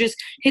up. You just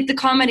hit the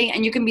comedy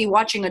and you can be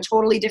watching a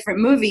totally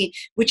different movie,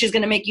 which is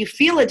going to make you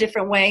feel a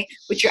different way,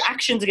 which your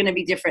actions are going to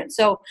be different.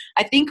 So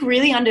I think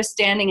really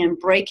understanding and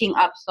breaking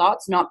up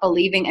thoughts, not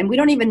believing, and we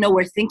don't even know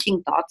we're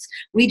thinking thoughts.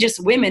 We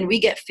just, women, we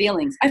get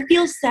feelings. I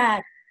feel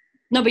sad.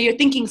 No, but you're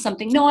thinking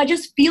something. No, I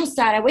just feel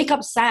sad. I wake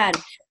up sad.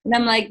 And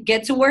I'm like,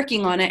 get to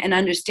working on it and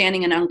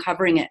understanding and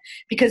uncovering it.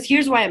 Because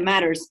here's why it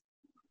matters.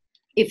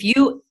 If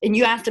you, and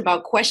you asked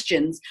about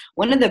questions,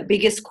 one of the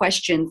biggest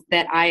questions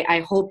that I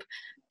hope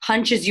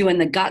punches you in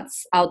the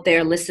guts out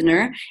there,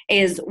 listener,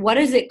 is what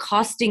is it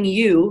costing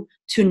you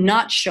to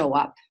not show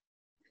up?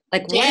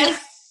 Like,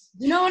 yes.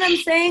 You know what I'm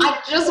saying?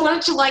 I just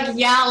wanted to like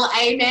yell,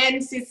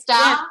 amen, sister.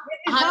 Yes.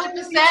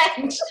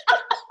 100%.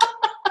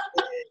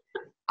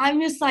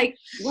 I'm just like,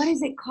 what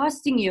is it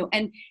costing you?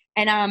 And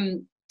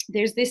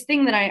there's this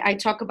thing that I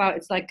talk about.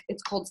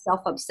 It's called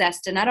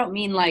self-obsessed. And I don't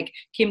mean like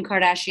Kim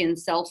Kardashian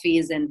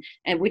selfies and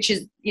which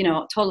is, you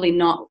know, totally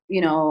not, you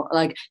know,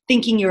 like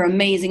thinking you're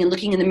amazing and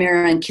looking in the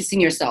mirror and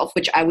kissing yourself,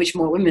 which I wish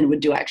more women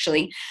would do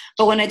actually.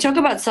 But when I talk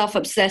about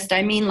self-obsessed,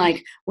 I mean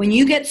like when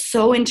you get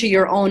so into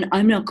your own,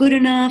 I'm not good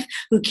enough,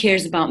 who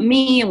cares about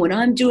me and what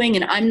I'm doing,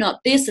 and I'm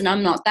not this and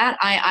I'm not that,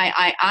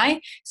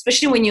 I,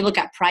 especially when you look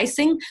at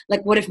pricing,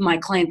 like what if my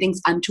client thinks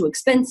I'm too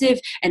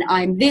expensive and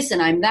I'm this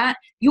and I'm that?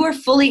 You are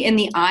fully in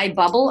the I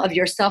bubble of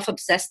your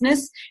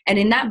self-obsessedness. And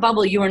in that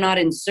bubble, you are not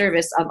in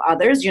service of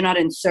others. You're not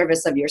in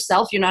service of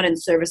yourself. You're not in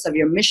service of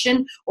your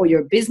mission or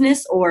your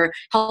business or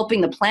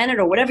helping the planet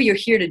or whatever you're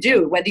here to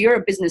do, whether you're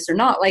a business or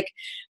not. Like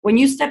when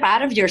you step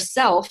out of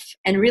yourself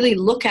and really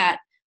look at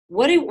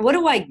what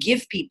do I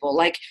give people?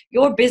 Like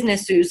your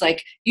business is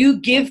like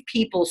you give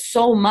people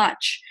so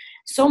much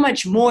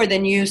more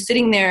than you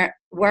sitting there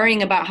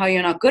worrying about how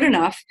you're not good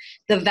enough.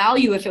 The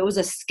value, if it was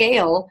a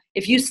scale,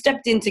 if you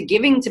stepped into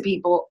giving to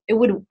people, it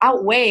would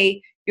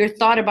outweigh your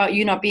thought about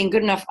you not being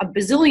good enough a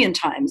bazillion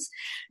times.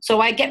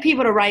 So I get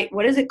people to write,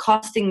 what is it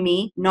costing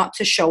me not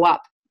to show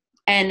up?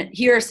 And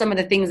here are some of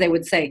the things they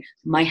would say: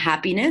 my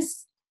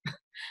happiness,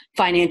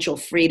 financial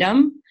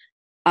freedom,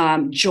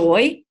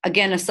 joy.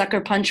 Again, a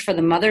sucker punch for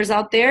the mothers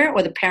out there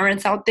or the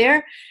parents out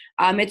there.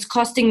 It's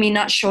costing me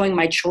not showing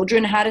my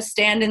children how to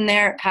stand in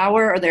their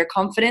power or their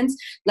confidence.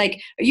 Like,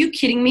 are you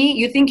kidding me?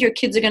 You think your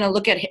kids are going to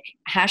look at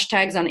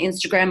hashtags on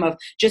Instagram of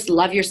just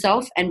love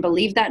yourself and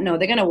believe that? No,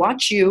 they're going to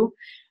watch you.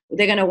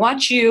 They're going to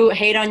watch you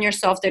hate on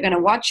yourself. They're going to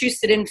watch you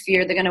sit in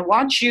fear. They're going to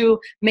watch you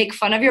make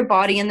fun of your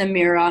body in the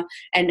mirror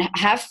and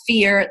have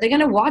fear. They're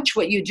going to watch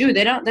what you do.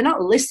 They're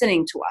not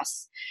listening to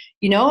us.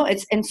 You know,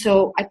 and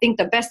so I think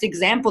the best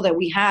example that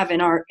we have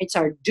it's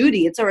our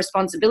duty, it's our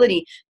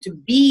responsibility to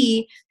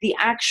be the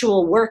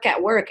actual work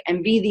at work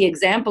and be the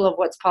example of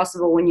what's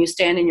possible when you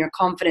stand in your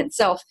confident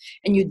self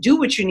and you do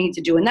what you need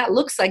to do. And that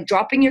looks like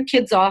dropping your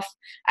kids off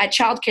at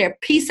childcare,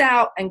 peace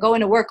out, and going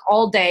to work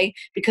all day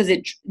because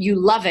you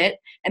love it,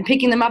 and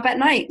picking them up at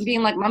night and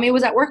being like, mommy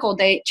was at work all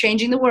day,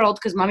 changing the world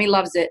because mommy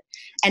loves it,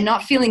 and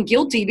not feeling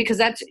guilty because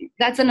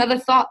that's another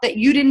thought that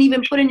you didn't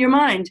even put in your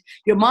mind.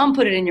 Your mom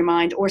put it in your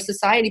mind or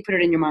society put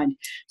it in your mind.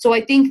 So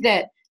I think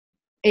that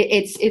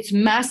it's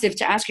massive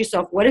to ask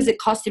yourself, what is it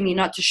costing me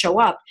not to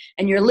show up?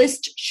 And your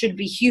list should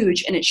be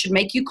huge and it should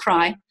make you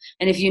cry.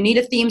 And if you need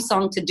a theme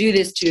song to do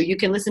this to, you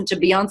can listen to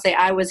Beyonce,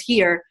 I Was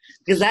Here,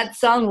 because that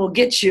song will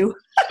get you.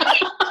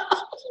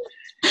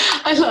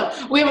 I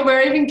love,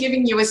 we're even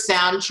giving you a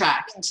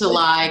soundtrack to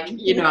like,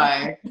 you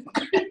know,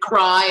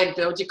 cry and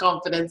build your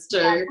confidence too.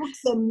 Yeah, books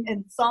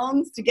and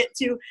songs to get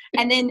to.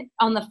 And then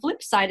on the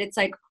flip side, it's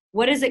like,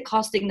 what is it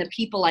costing the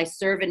people I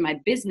serve in my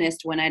business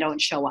when I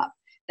don't show up?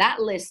 That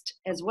list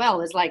as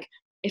well is like,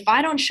 if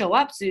I don't show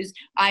up, Suze,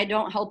 I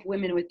don't help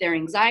women with their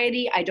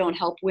anxiety. I don't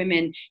help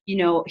women, you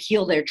know,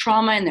 heal their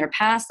trauma in their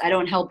past. I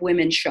don't help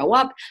women show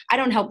up. I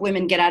don't help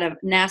women get out of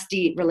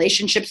nasty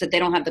relationships that they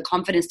don't have the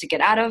confidence to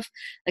get out of.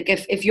 Like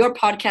if your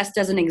podcast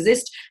doesn't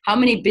exist, how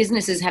many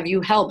businesses have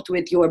you helped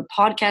with your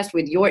podcast,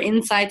 with your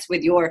insights,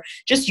 with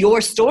just your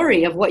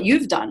story of what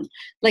you've done?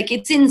 Like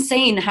it's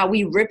insane how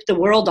we rip the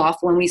world off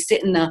when we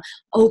sit in the,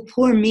 oh,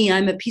 poor me,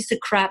 I'm a piece of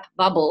crap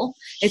bubble.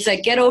 It's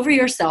like, get over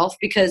yourself,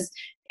 because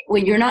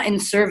when you're not in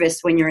service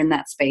when you're in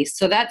that space.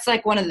 So that's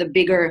like one of the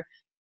bigger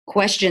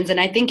questions. And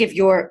I think if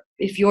you're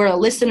a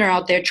listener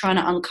out there trying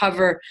to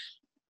uncover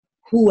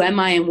who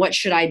am I and what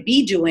should I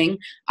be doing,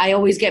 I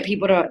always get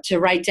people to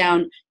write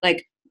down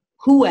like,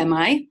 who am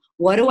I?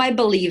 What do I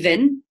believe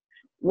in?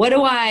 What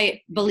do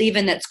I believe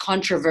in that's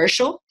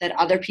controversial that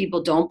other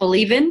people don't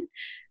believe in?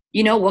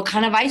 You know, what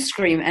kind of ice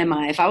cream am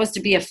I? If I was to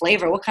be a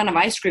flavor, what kind of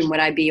ice cream would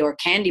I be? Or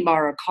candy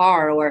bar or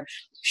car or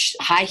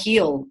high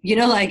heel? You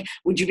know, like,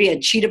 would you be a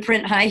cheetah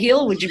print high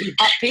heel? Would you be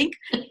hot pink?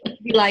 Would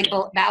you be like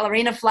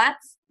ballerina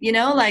flats? You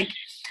know, like,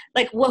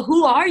 well,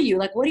 who are you?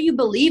 Like, what do you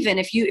believe in?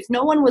 If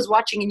no one was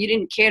watching and you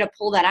didn't care to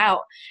pull that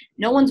out,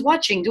 no one's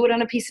watching. Do it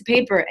on a piece of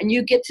paper, and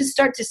you get to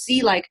start to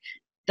see like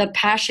the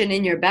passion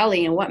in your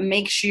belly and what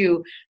makes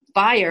you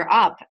fire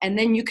up, and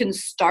then you can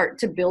start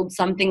to build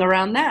something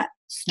around that.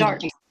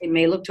 It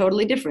may look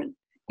totally different,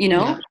 you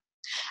know? Yeah.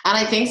 And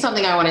I think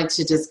something I wanted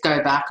to just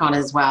go back on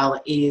as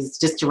well is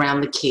just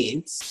around the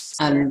kids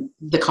and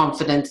the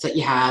confidence that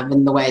you have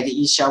and the way that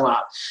you show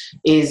up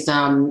is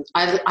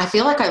I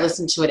feel like I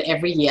listen to it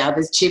every year.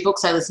 There's 2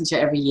 books I listen to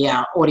every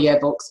year,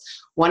 audiobooks.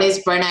 One is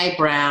Brené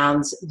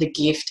Brown's The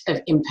Gift of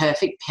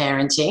Imperfect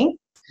Parenting,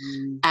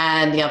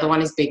 and the other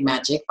one is Big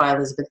Magic by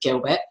Elizabeth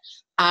Gilbert.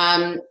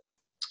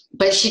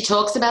 But she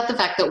talks about the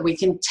fact that we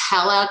can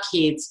tell our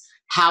kids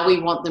how we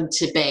want them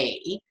to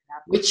be,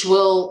 which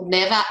will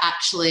never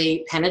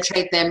actually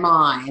penetrate their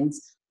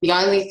minds. The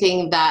only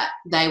thing that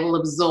they will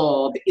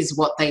absorb is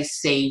what they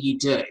see you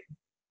do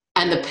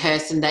and the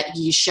person that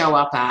you show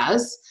up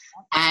as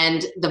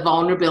and the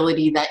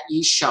vulnerability that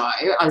you show.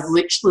 I was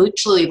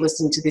literally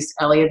listening to this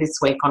earlier this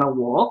week on a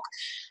walk,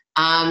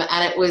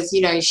 and it was,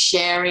 you know,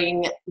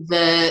 sharing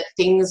the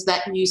things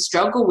that you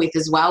struggle with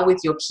as well with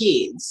your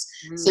kids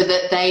so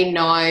that they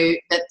know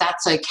that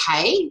that's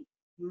okay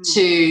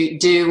to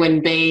do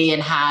and be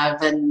and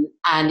have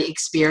and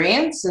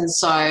experience. And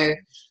so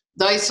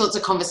those sorts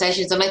of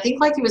conversations, and I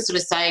think like you were sort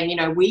of saying, you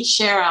know, we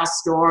share our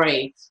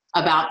story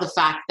about the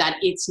fact that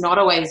it's not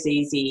always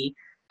easy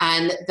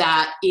and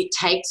that it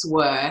takes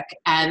work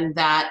and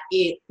that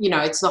it, you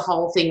know, it's the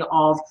whole thing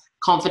of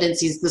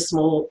confidence is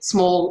the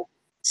small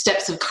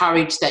steps of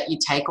courage that you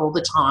take all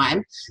the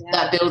time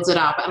that builds it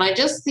up. And I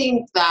just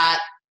think that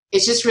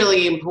it's just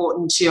really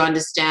important to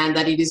understand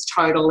that it is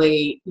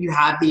totally, you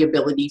have the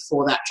ability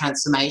for that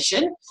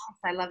transformation.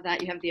 I love that.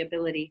 You have the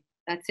ability.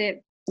 That's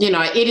it. You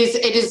know, it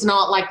is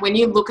not like when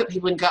you look at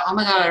people and go, oh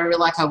my God,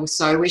 I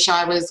so wish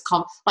I was,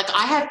 like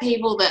I have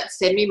people that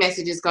send me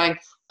messages going,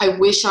 I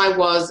wish I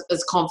was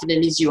as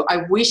confident as you.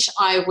 I wish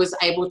I was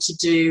able to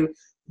do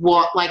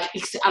what, like,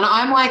 and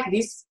I'm like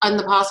this in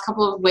the past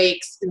couple of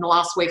weeks, in the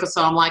last week or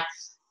so, I'm like,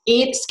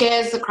 it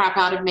scares the crap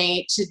out of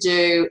me to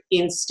do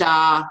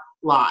Insta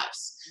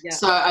lives. Yeah.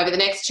 So over the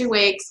next 2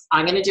 weeks,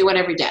 I'm going to do one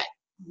every day.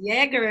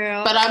 Yeah,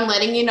 girl. But I'm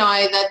letting you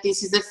know that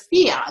this is a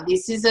fear.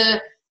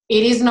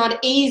 It is not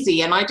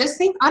easy. And I just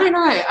think, I don't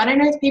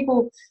know if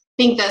people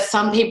think that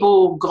some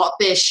people got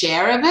their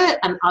share of it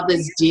and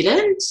others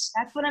didn't.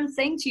 That's what I'm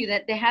saying to you,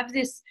 that they have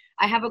this,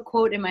 I have a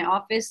quote in my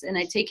office and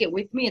I take it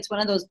with me. It's one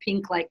of those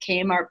pink like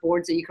Kmart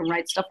boards that you can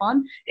write stuff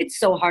on. It's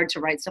so hard to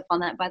write stuff on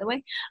that, by the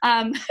way.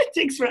 It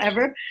takes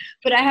forever.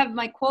 But I have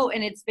my quote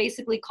and it's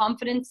basically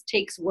confidence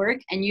takes work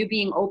and you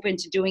being open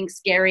to doing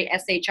scary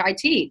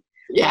SHIT.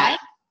 Yeah. Right?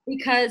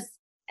 Because,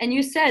 and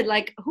you said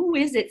like, who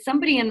is it?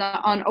 Somebody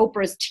on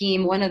Oprah's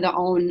team, one of the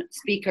own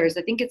speakers,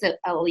 I think it's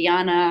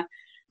Eliana.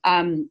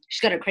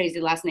 She's got a crazy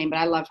last name, but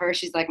I love her.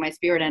 She's like my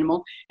spirit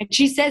animal. And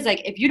she says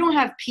like, if you don't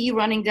have pee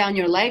running down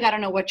your leg, I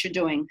don't know what you're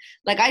doing.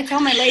 Like I tell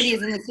my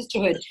ladies in the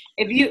sisterhood,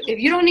 if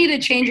you don't need to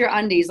change your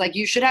undies, like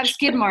you should have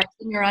skid marks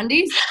in your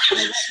undies.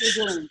 Like what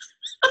you're doing.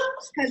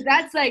 Because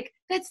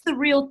that's the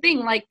real thing.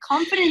 Like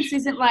confidence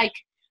isn't like,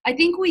 I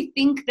think we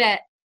think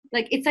that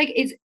like,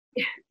 it's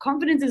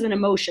confidence is an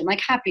emotion,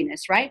 like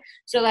happiness, right?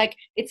 So like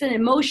it's an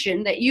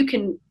emotion that you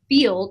can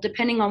feel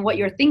depending on what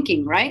you're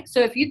thinking, right?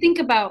 So if you think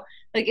about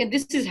like, and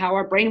this is how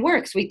our brain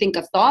works. We think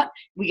a thought,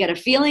 we get a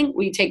feeling,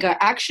 we take an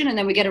action, and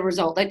then we get a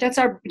result. Like that's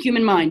our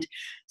human mind.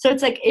 So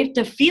it's like if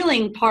the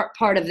feeling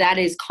part of that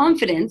is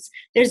confidence,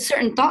 there's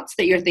certain thoughts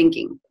that you're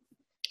thinking,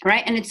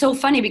 right? And it's so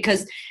funny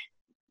because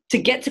to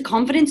get to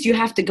confidence, you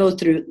have to go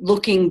through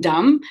looking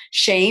dumb,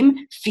 shame,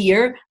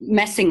 fear,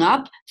 messing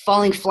up,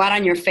 falling flat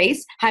on your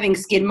face, having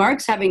skid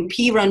marks, having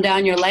pee run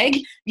down your leg,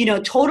 you know,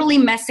 totally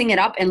messing it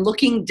up and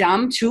looking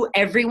dumb to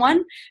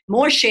everyone.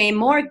 More shame,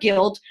 more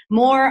guilt,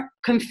 more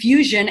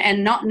confusion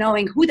and not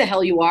knowing who the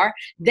hell you are.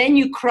 Then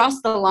you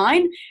cross the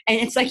line and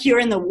it's like you're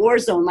in the war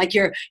zone, like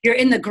you're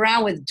in the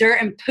ground with dirt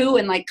and poo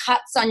and like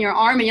cuts on your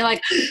arm and you're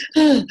like,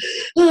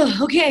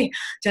 okay,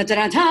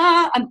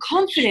 da-da-da-da, I'm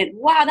confident.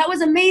 Wow, that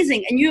was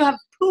amazing. And you have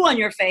poo on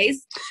your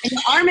face and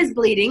your arm is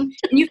bleeding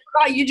and you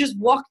forgot you just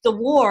walked the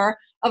war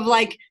of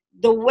like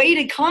the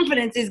weighted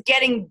confidence is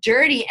getting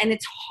dirty and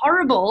it's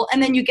horrible.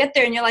 And then you get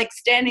there and you're like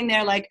standing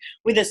there like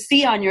with a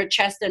C on your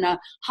chest and a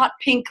hot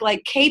pink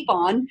like cape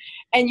on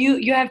and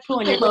you have poo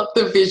on your I love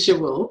the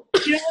visual.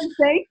 You know what I'm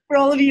saying? For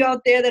all of you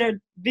out there that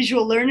are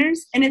visual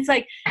learners. And it's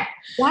like,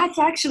 that's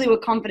actually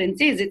what confidence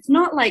is. It's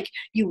not like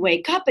you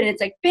wake up and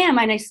it's like, bam,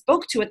 and I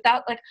spoke to it.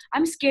 That like,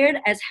 I'm scared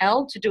as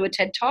hell to do a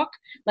TED Talk.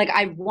 Like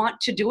I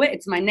want to do it.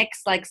 It's my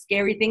next like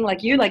scary thing,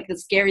 like you, like the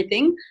scary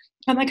thing.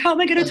 I'm like, how am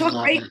I going to talk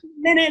right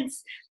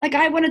minutes. Like,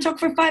 I want to talk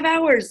for 5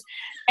 hours.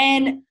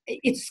 And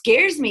it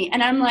scares me.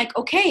 And I'm like,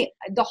 okay,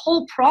 the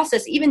whole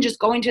process, even just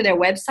going to their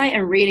website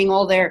and reading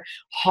all their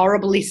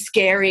horribly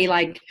scary,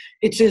 like,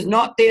 it says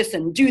not this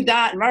and do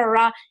that and rah, rah,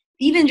 rah.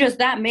 Even just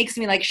that makes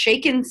me like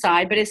shake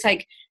inside. But it's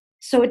like,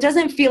 so it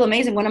doesn't feel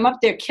amazing when I'm up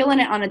there killing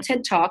it on a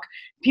TED Talk.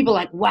 People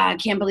are like, wow, I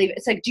can't believe it.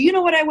 It's like, do you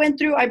know what I went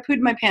through? I pooed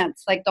my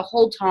pants like the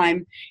whole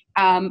time,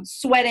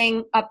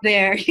 sweating up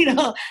there,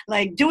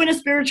 like doing a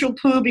spiritual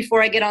poo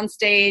before I get on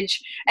stage.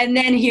 And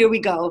then here we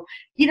go.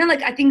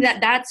 Like, I think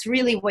that's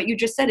really what you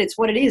just said. It's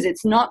what it is.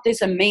 It's not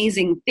this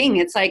amazing thing.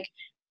 It's like,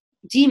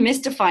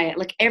 demystify it.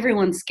 Like,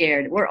 everyone's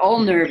scared. We're all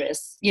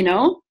nervous,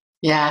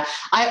 Yeah.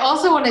 I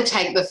also want to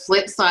take the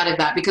flip side of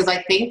that, because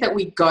I think that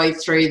we go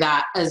through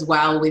that as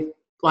well with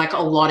like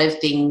a lot of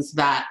things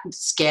that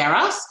scare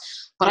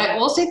us. But I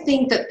also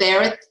think that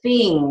there are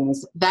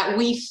things that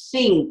we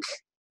think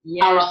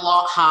are a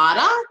lot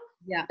harder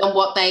than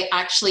what they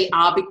actually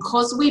are,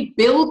 because we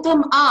build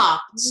them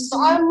up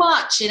so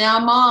much in our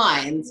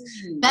minds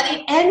that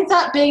it ends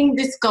up being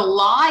this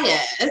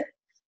Goliath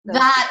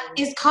that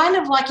is kind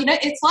of like,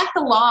 it's like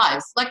the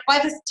lives. Like, by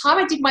the time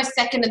I did my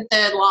second and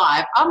third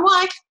live, I'm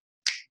like,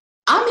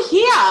 I'm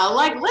here.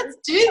 Like, let's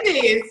do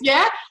this.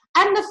 Yeah.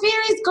 And the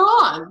fear is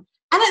gone.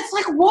 And it's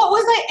like, what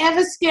was I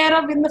ever scared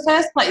of in the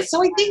first place?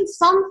 So I think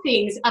some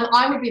things, and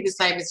I would be the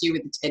same as you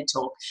with the TED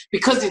Talk,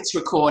 because it's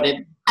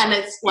recorded and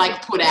it's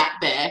like put out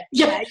there.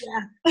 Yeah.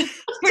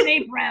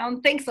 Brene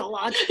Brown, thanks a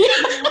lot.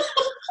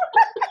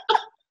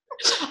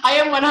 I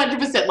am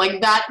 100%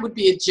 like, that would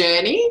be a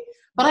journey.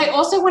 But I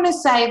also want to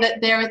say that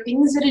there are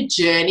things that are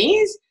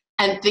journeys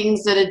and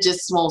things that are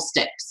just small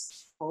steps.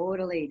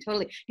 Totally.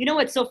 You know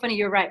what's so funny?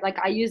 You're right. Like,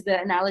 I use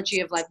the analogy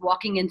of like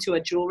walking into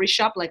a jewelry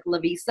shop like La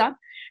Visa,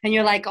 and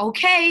you're like,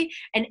 okay,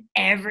 and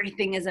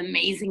everything is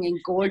amazing and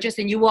gorgeous,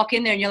 and you walk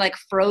in there and you're like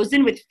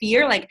frozen with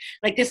fear, like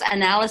this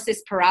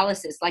analysis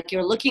paralysis. Like,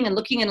 you're looking and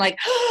like,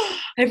 oh,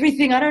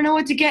 everything, I don't know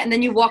what to get. And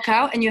then you walk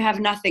out and you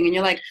have nothing, and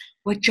you're like,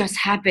 what just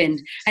happened?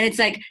 And it's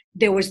like,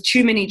 there was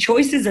too many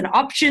choices and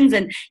options,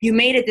 and you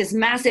made it this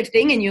massive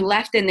thing, and you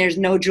left and there's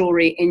no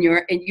jewelry and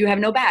you have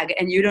no bag,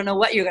 and you don't know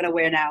what you're going to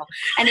wear now.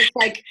 And it's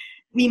like,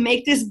 we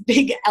make this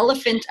big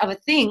elephant of a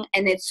thing.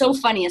 And it's so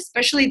funny,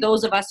 especially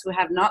those of us who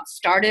have not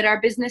started our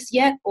business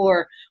yet,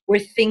 or we're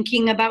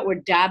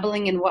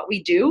dabbling in what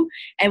we do.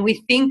 And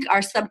we think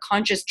our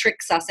subconscious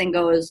tricks us and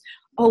goes,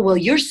 oh, well,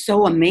 you're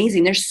so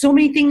amazing. There's so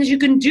many things you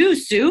can do,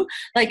 Sue.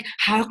 Like,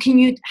 how can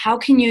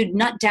you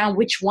nut down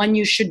which one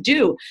you should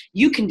do?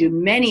 You can do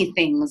many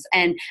things,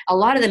 and a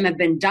lot of them have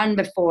been done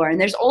before. And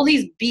there's all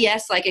these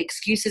BS like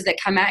excuses that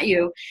come at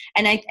you.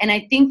 And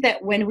I think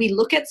that when we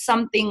look at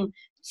something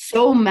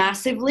so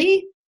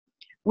massively,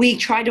 we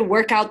try to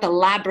work out the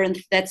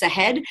labyrinth that's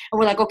ahead. And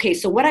we're like, okay,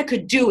 so what I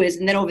could do is,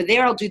 and then over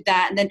there I'll do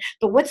that. And then,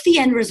 but what's the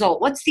end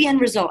result?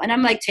 And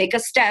I'm like, take a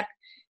step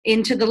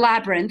into the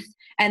labyrinth,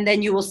 and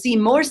then you will see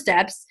more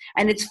steps,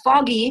 and it's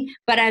foggy,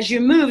 but as you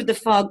move, the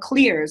fog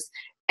clears.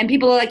 And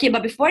people are like, yeah,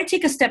 but before I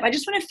take a step, I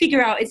just want to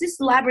figure out, is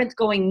this labyrinth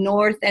going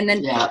north? And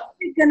then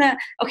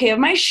are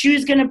my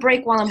shoes gonna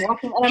break while I'm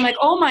walking? And I'm like,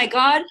 oh my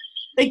God,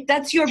 like,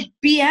 that's your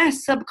BS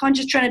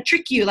subconscious trying to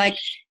trick you. Like,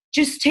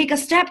 just take a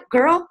step,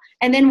 girl.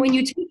 And then when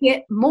you take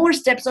it, more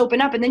steps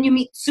open up, and then you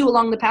meet Sue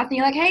along the path, and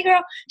you're like, hey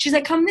girl, she's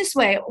like, come this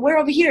way, we're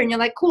over here. And you're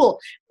like, cool.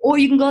 Or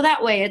you can go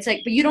that way. It's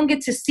like, but you don't get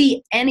to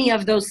see any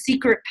of those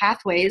secret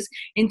pathways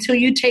until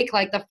you take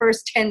like the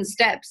first 10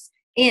 steps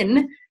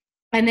in,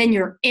 and then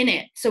you're in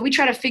it. So we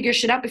try to figure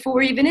shit out before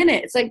we're even in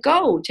it. It's like,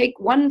 go, take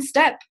one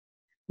step.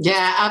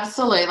 Yeah,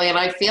 absolutely. And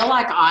I feel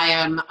like I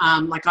am,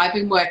 I've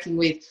been working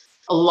with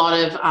a lot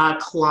of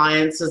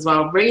clients as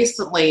well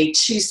recently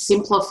to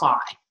simplify.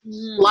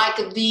 Like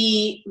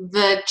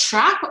the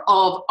trap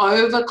of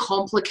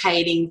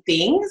overcomplicating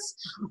things.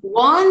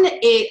 One,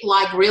 it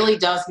like really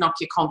does knock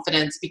your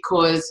confidence,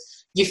 because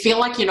you feel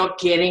like you're not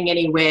getting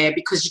anywhere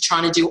because you're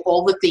trying to do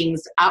all the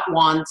things at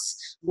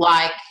once,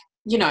 like,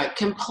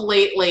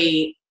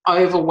 completely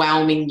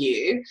overwhelming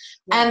you.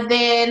 And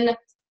then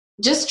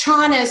just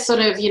trying to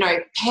sort of,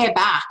 pare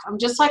back. I'm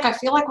just like, I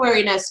feel like we're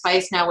in a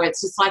space now where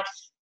it's just like,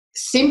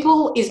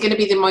 simple is going to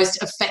be the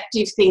most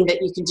effective thing that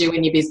you can do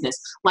in your business.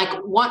 Like,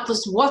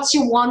 what's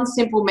your one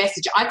simple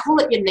message? I call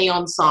it your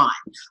neon sign.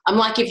 I'm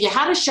like, if you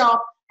had a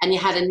shop and you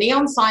had a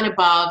neon sign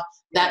above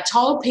that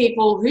told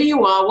people who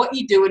you are, what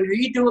you do, and who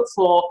you do it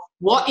for,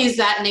 what is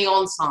that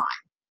neon sign?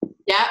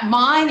 Yeah,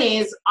 mine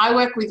is, I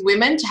work with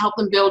women to help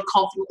them build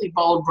confidently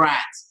bold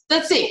brands.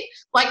 That's it.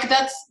 Like,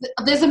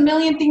 there's a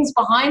million things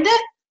behind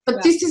it,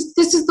 but this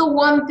is the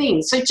one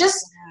thing. So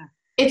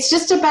it's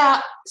just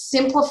about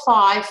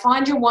simplify,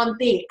 find your one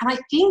thing. And I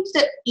think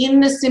that in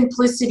the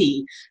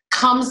simplicity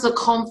comes the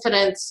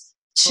confidence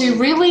to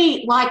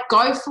really like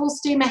go full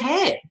steam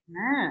ahead.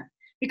 Yeah.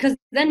 Because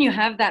then you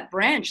have that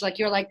branch, like,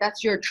 you're like,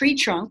 that's your tree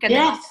trunk. And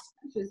yes.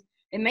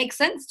 It makes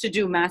sense to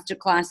do master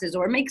classes,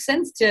 or it makes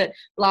sense to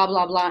blah,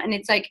 blah, blah. And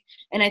it's like,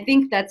 and I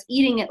think that's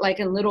eating it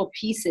like in little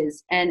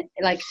pieces. And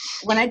like,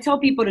 when I tell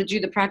people to do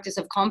the practice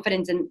of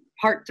confidence, and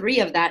part 3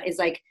 of that is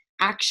like,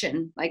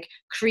 action, like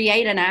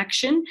create an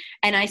action.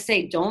 And I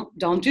say,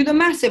 don't do the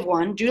massive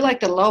one. Do like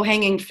the low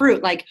hanging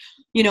fruit. Like,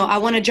 you know, I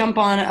want to jump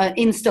on an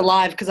Insta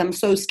Live because I'm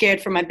so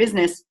scared for my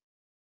business.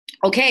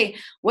 Okay,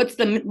 what's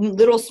the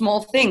little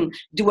small thing?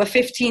 Do a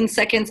 15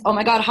 seconds. Oh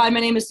my God, hi, my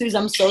name is Suze.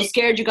 I'm so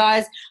scared, you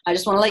guys. I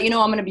just want to let you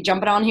know I'm going to be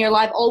jumping on here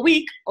live all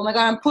week. Oh my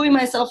God, I'm pooing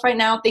myself right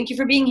now. Thank you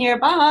for being here.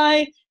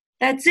 Bye.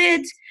 That's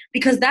it.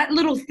 Because that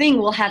little thing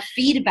will have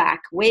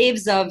feedback,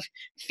 waves of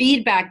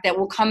feedback that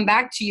will come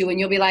back to you. And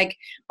you'll be like,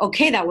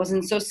 okay, that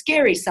wasn't so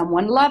scary.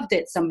 Someone loved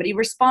it. Somebody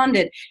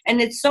responded. And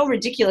it's so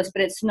ridiculous,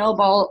 but it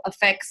snowball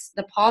affects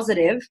the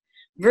positive.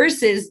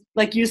 Versus,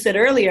 like you said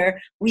earlier,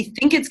 we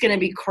think it's going to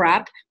be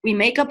crap. We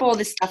make up all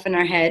this stuff in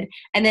our head.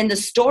 And then the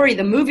story,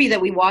 the movie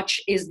that we watch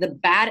is the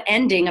bad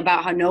ending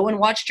about how no one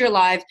watched your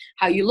live,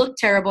 how you looked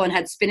terrible and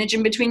had spinach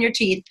in between your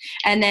teeth.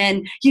 And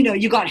then, you know,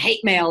 you got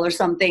hate mail or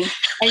something.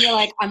 And you're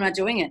like, I'm not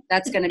doing it.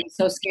 That's going to be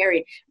so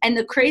scary. And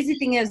the crazy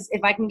thing is,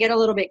 if I can get a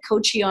little bit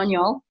coachy on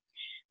y'all,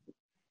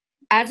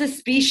 as a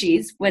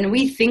species, when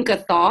we think a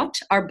thought,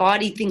 our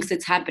body thinks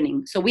it's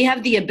happening. So we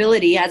have the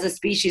ability as a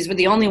species, we're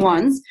the only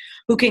ones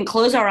who can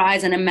close our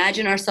eyes and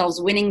imagine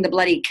ourselves winning the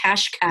bloody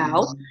cash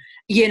cow,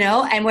 you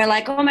know, and we're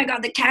like, oh my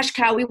God, the cash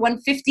cow, we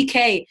won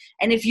 50K.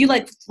 And if you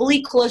like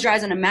fully close your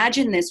eyes and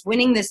imagine this,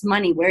 winning this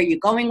money, where are you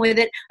going with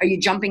it? Are you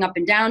jumping up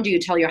and down? Do you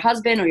tell your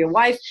husband or your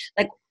wife?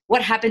 Like,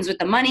 what happens with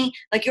the money?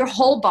 Like, your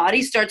whole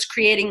body starts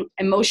creating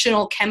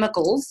emotional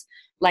chemicals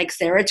like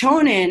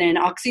serotonin and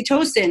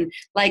oxytocin,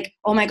 like,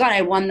 oh my God,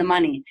 I won the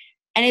money.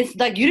 And it's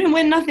like, you didn't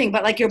win nothing,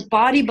 but like your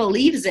body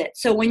believes it.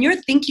 So when you're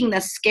thinking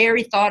the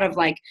scary thought of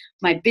like,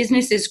 my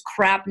business is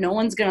crap, no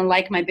one's going to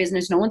like my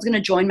business, no one's going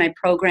to join my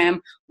program,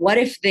 what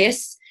if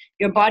this?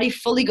 Your body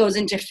fully goes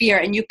into fear,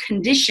 and you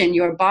condition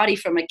your body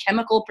from a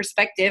chemical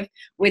perspective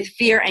with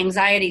fear,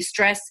 anxiety,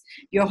 stress.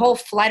 Your whole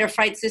flight or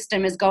fight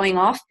system is going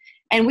off.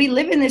 And we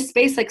live in this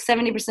space like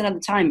 70% of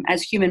the time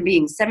as human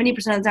beings, 70%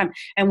 of the time.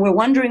 And we're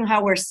wondering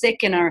how we're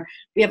sick and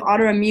we have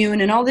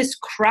autoimmune and all this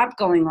crap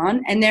going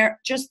on. And they're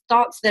just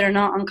thoughts that are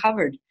not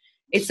uncovered.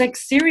 It's like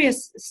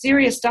serious,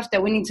 serious stuff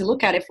that we need to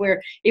look at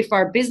if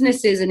our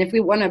businesses and if we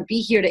want to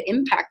be here to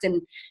impact.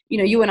 And, you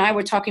know, you and I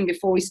were talking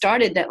before we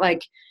started that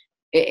like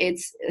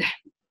it's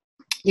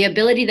the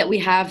ability that we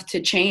have to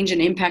change and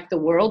impact the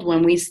world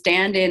when we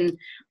stand in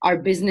our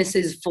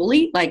businesses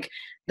fully, like,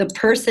 the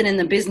person in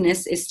the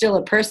business is still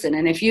a person.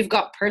 And if you've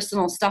got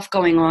personal stuff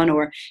going on,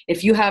 or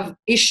if you have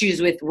issues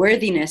with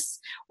worthiness,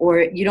 or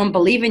you don't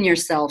believe in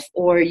yourself,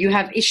 or you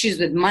have issues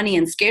with money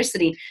and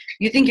scarcity,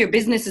 you think your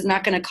business is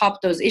not going to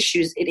cop those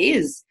issues. It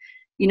is,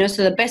 you know,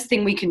 so the best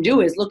thing we can do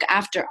is look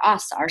after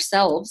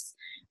ourselves,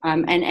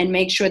 and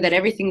make sure that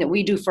everything that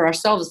we do for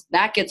ourselves,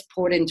 that gets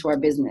poured into our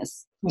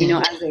business, you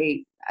know,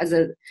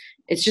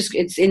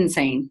 it's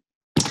insane.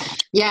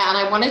 Yeah, and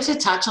I wanted to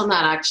touch on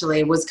that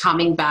actually, was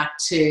coming back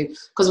to,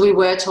 because we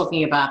were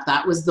talking about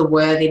that, was the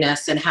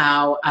worthiness and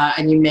how,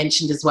 and you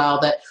mentioned as well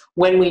that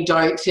when we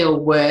don't feel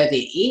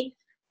worthy,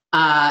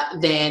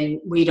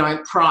 then we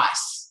don't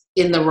price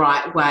in the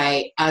right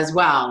way as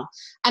well.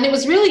 And it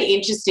was really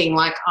interesting,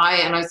 like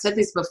I've said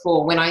this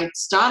before, when I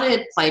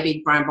started Play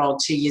Big Brand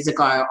Bold 2 years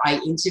ago, I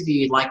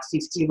interviewed like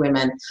 50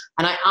 women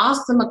and I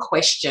asked them a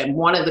question.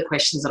 One of the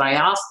questions that I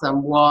asked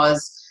them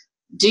was,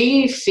 do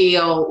you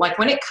feel like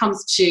when it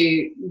comes to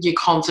your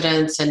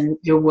confidence and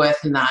your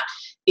worth in that,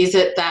 is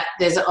it that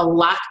there's a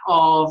lack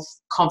of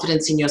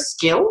confidence in your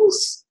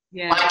skills?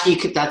 Yeah.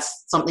 Like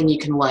that's something you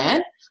can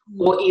learn?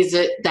 Or is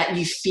it that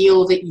you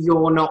feel that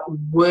you're not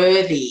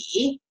worthy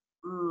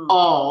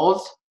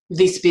of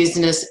this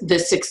business, the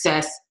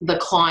success, the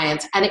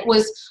clients? And it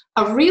was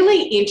a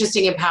really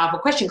interesting and powerful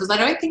question because I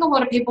don't think a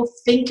lot of people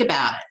think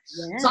about it.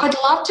 Yeah. So I'd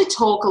love to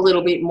talk a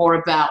little bit more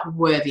about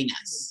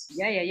worthiness.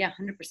 Yeah,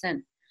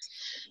 100%.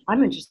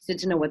 I'm interested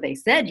to know what they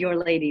said, your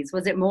ladies.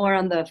 Was it more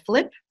on the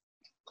flip?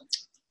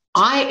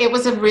 It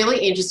was a really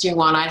interesting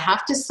one. I'd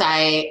have to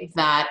say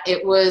that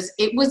it was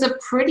a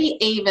pretty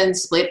even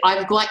split.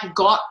 I've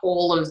got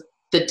all of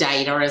the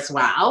data as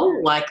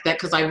well, like that,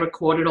 because I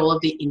recorded all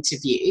of the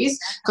interviews,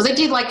 because I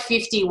did like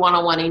 50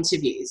 one-on-one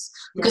interviews,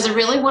 because I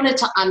really wanted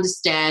to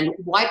understand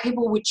why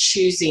people were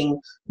choosing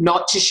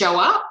not to show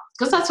up.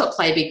 Because that's what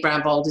Play Big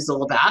Brand Bold is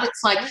all about.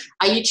 It's like,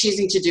 are you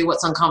choosing to do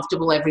what's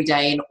uncomfortable every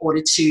day in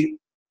order to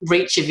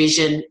reach a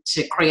vision,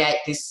 to create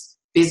this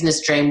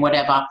business dream,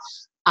 whatever?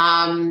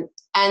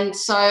 And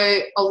so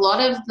a lot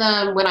of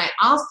them, when I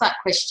asked that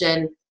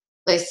question,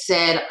 they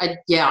said,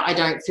 I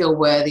don't feel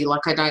worthy.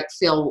 Like, I don't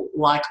feel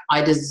like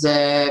I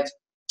deserve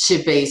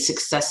to be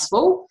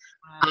successful.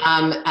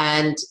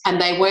 And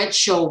they weren't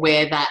sure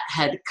where that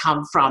had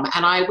come from.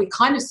 And we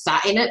kind of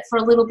sat in it for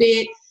a little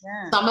bit.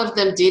 Yeah. Some of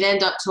them did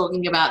end up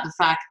talking about the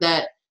fact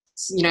that,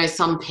 you know,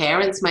 some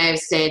parents may have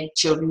said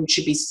children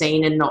should be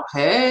seen and not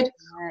heard.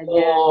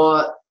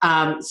 Or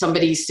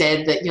somebody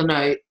said that, you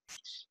know,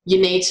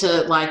 you need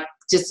to like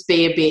just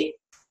be a bit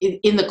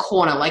in the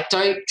corner, like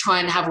don't try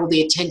and have all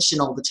the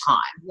attention all the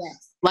time.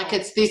 Yes. Like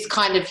it's this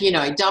kind of, you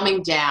know,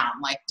 dumbing down,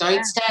 like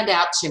don't stand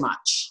out too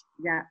much.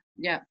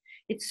 Yeah.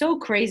 It's so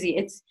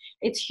crazy.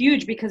 It's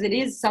huge because it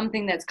is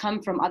something that's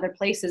come from other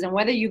places. And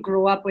whether you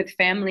grew up with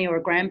family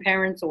or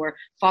grandparents or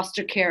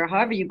foster care, or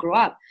however you grew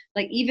up,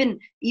 like even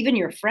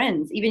your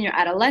friends, even your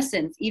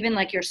adolescents, even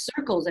like your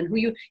circles and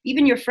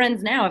even your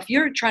friends now, if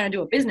you're trying to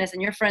do a business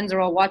and your friends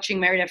are all watching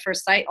Married at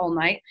First Sight all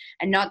night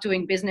and not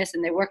doing business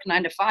and they work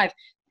 9 to 5,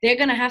 they're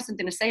going to have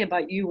something to say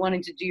about you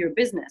wanting to do your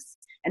business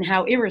and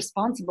how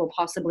irresponsible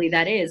possibly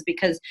that is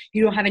because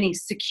you don't have any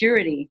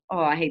security. Oh,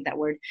 I hate that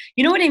word.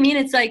 You know what I mean?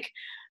 It's like,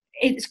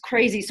 it's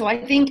crazy. So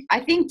I think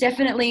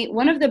definitely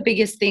one of the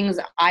biggest things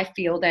I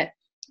feel that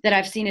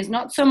I've seen is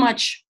not so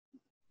much,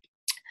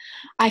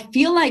 I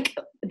feel like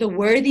the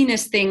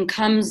worthiness thing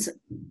comes,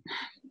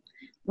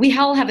 we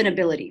all have an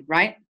ability,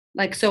 right?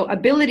 Like, so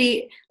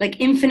ability, like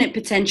infinite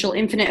potential,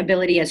 infinite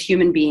ability as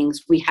human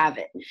beings, we have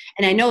it.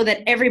 And I know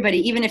that everybody,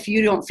 even if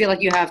you don't feel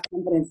like you have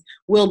confidence,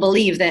 will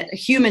believe that a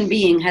human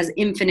being has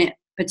infinite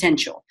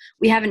potential.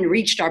 We haven't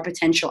reached our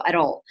potential at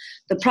all.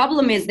 The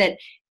problem is that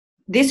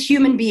this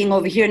human being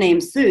over here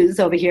named Suze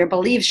over here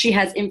believes she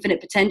has infinite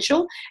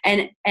potential.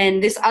 And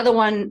this other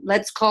one,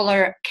 let's call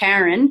her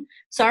Karen.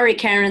 Sorry,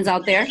 Karens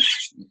out there,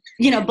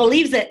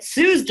 believes that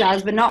Suze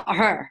does, but not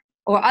her,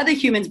 or other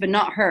humans, but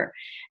not her.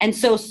 And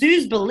so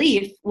Sue's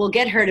belief will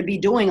get her to be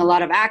doing a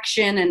lot of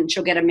action and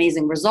she'll get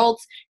amazing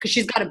results because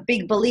she's got a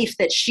big belief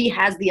that she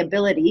has the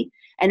ability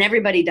and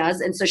everybody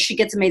does. And so she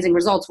gets amazing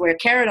results, where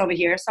Karen over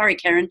here, sorry,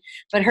 Karen,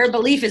 but her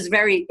belief is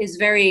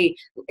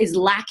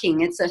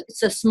lacking.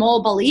 It's a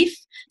small belief.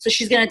 So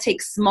she's going to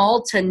take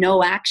small to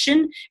no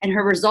action and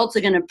her results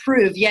are going to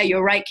prove, yeah,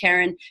 you're right,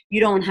 Karen, you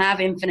don't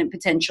have infinite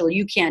potential.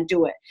 You can't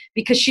do it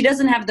because she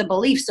doesn't have the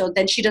belief. So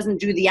then she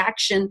doesn't do the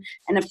action.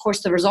 And of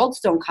course the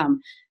results don't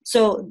come.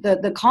 So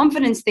the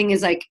confidence thing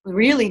is like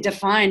really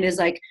defined as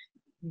like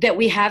that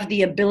we have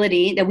the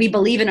ability, that we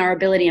believe in our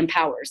ability and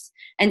powers.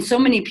 And so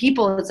many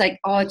people, it's like,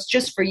 oh, it's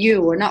just for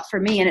you or not for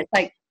me. And it's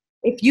like,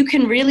 if you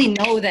can really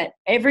know that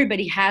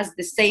everybody has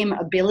the same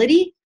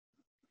ability,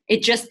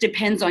 it just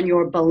depends on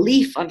your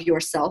belief of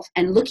yourself.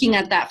 And looking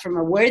at that from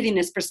a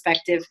worthiness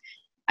perspective,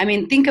 I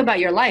mean, think about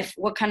your life.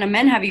 What kind of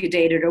men have you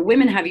dated or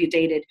women have you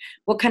dated?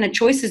 What kind of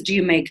choices do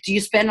you make? Do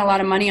you spend a lot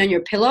of money on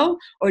your pillow?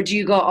 Or do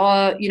you go,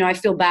 oh, I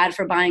feel bad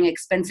for buying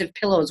expensive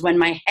pillows when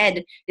my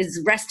head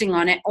is resting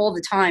on it all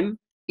the time?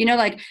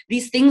 Like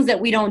these things that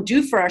we don't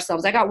do for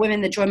ourselves. I got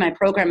women that join my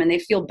program and they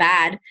feel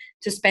bad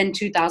to spend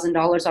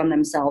 $2,000 on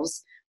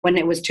themselves when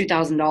it was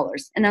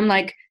 $2,000. And I'm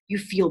like, you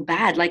feel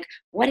bad. Like,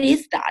 what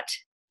is that?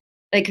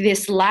 Like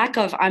this lack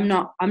of, I'm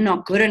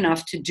not good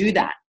enough to do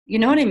that. You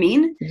know what I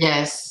mean?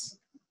 Yes.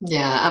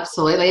 Yeah,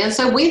 absolutely. And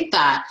so with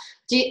that,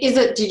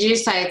 did you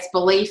say it's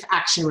belief,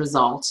 action,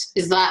 result?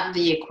 Is that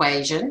the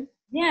equation?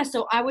 Yeah.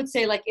 So I would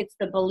say like it's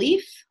the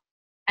belief,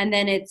 and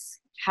then it's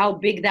how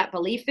big that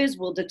belief is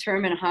will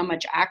determine how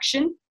much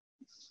action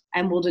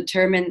and will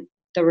determine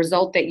the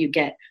result that you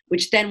get,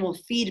 which then will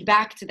feed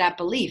back to that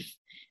belief.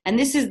 And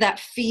this is that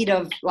feed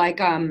of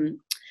like,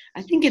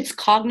 I think it's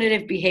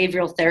cognitive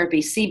behavioral therapy,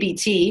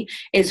 CBT,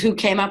 is who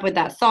came up with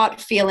that thought,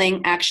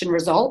 feeling, action,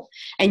 result.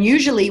 And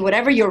usually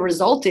whatever your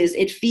result is,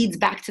 it feeds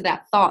back to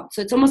that thought.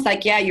 So it's almost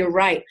like, yeah, you're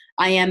right.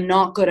 I am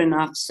not good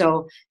enough.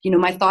 So,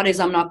 my thought is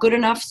I'm not good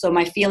enough. So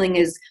my feeling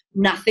is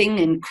nothing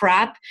and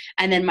crap.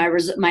 And then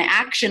my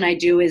action I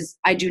do is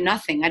I do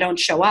nothing. I don't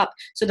show up.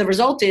 So the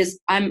result is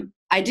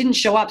I didn't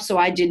show up, so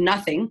I did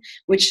nothing,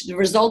 which the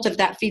result of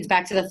that feeds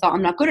back to the thought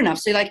I'm not good enough.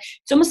 So like,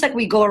 it's almost like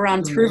we go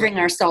around proving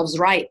ourselves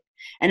right.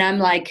 And I'm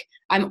like,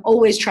 I'm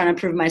always trying to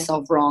prove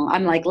myself wrong.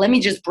 I'm like, let me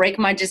just break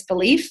my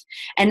disbelief.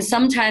 And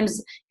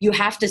sometimes you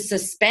have to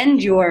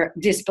suspend your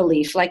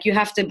disbelief. Like you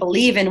have to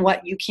believe in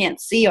what you can't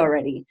see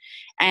already.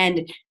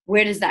 And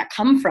where does that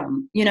come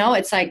from?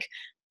 It's like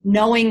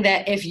knowing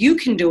that if you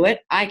can do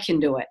it, I can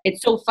do it.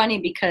 It's so funny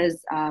because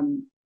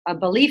a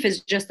belief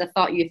is just a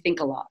thought you think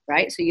a lot,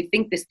 right? So you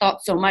think this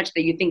thought so much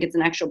that you think it's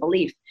an actual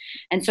belief.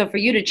 And so for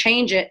you to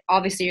change it,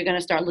 obviously you're going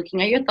to start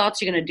looking at your thoughts.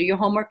 You're going to do your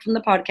homework from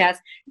the podcast,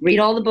 read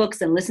all the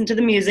books and listen to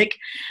the music.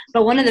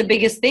 But one of the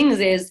biggest things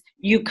is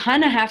you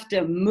kind of have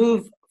to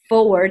move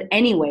forward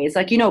anyways.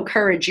 Like,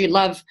 courage, you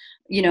love,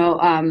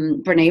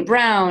 Brene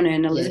Brown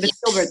and Elizabeth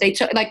Gilbert. They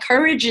took like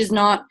courage is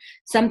not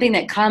something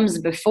that comes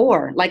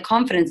before, like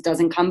confidence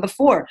doesn't come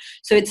before.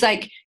 So it's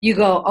like you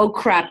go, oh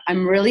crap,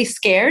 I'm really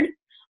scared.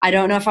 I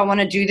don't know if I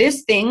want to do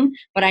this thing,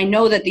 but I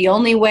know that the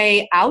only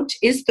way out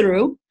is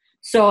through.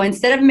 So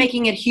instead of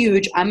making it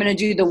huge, I'm going to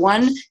do the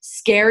one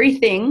scary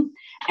thing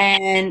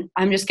and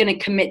I'm just going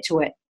to commit to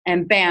it.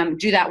 And bam,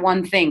 do that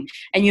one thing.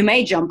 And you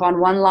may jump on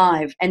one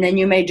live and then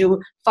you may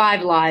do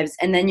 5 lives.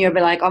 And then you'll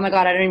be like, oh my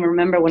God, I don't even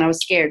remember when I was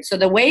scared. So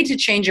the way to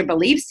change your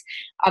beliefs,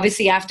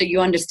 obviously after you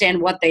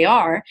understand what they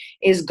are,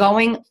 is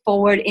going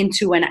forward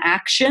into an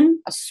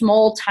action, a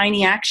small,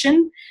 tiny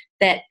action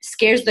that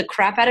scares the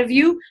crap out of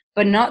you,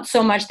 but not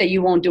so much that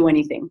you won't do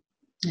anything.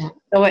 Yeah.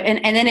 So,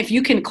 and then if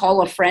you can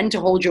call a friend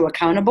to hold you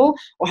accountable,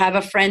 or have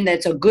a friend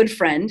that's a good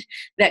friend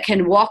that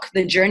can walk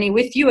the journey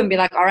with you and be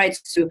like, all right,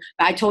 Sue,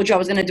 I told you I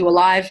was going to do a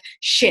live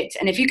shit.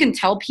 And if you can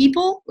tell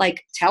people,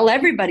 like tell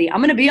everybody, I'm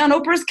going to be on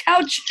Oprah's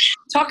couch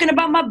talking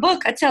about my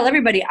book. I tell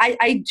everybody,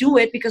 I do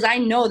it because I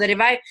know that if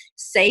I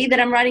say that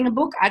I'm writing a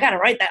book, I got to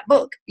write that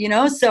book, you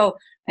know? So,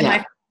 and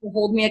my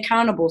hold me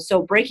accountable.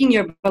 So breaking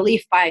your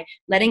belief by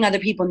letting other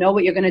people know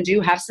what you're going to do,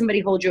 have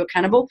somebody hold you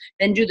accountable,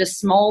 then do the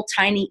small,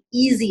 tiny,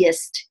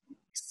 easiest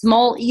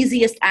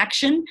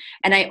action.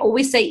 And I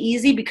always say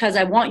easy because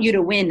I want you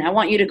to win. I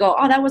want you to go,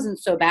 oh, that wasn't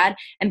so bad.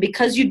 And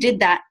because you did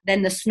that,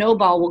 then the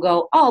snowball will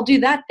go, oh, I'll do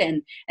that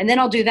then. And then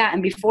I'll do that.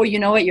 And before you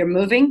know it, you're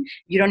moving.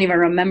 You don't even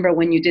remember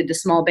when you did the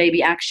small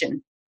baby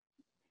action.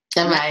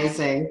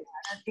 Amazing.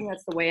 I think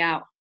that's the way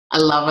out. I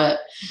love it.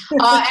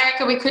 Oh,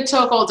 Erica, we could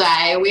talk all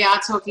day. We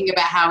are talking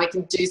about how we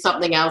can do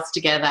something else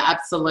together.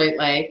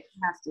 Absolutely.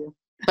 Have to.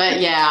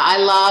 But yeah, I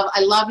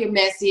love your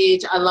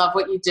message. I love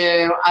what you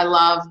do. I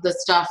love the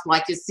stuff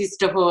like your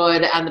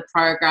sisterhood and the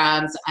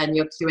programs and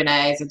your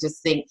Q&As. I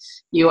just think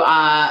you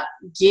are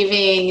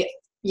giving,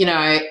 you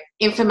know,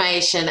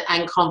 information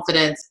and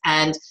confidence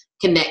and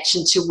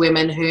connection to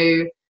women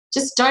who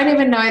just don't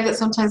even know that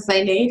sometimes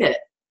they need it.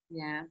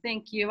 Yeah,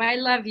 thank you. I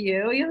love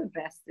you. You're the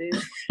best, dude.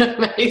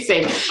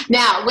 Amazing.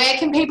 Now, where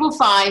can people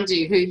find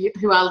you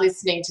who are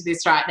listening to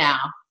this right now?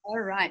 All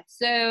right.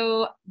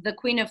 So the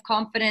Queen of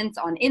Confidence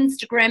on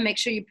Instagram. Make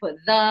sure you put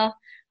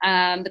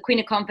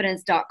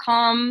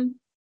thequeenofconfidence.com.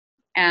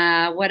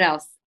 What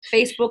else?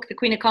 Facebook, The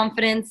Queen of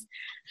Confidence.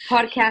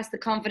 Podcast, The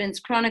Confidence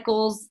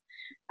Chronicles.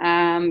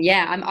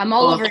 I'm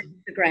all over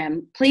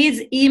Instagram.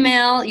 Please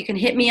email. You can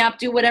hit me up.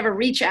 Do whatever.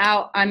 Reach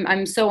out.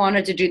 I'm so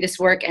honored to do this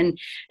work. And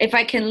if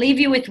I can leave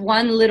you with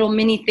one little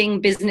mini thing,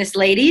 business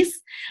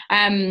ladies,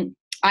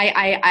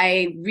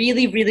 I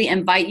really, really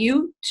invite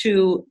you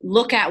to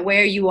look at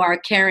where you are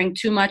caring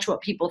too much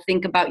what people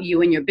think about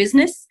you and your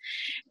business.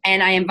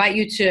 And I invite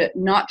you to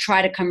not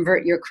try to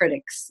convert your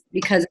critics,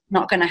 because it's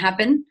not going to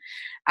happen.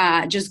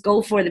 Just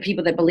go for the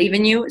people that believe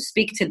in you,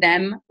 speak to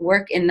them,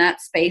 work in that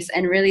space,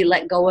 and really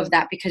let go of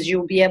that, because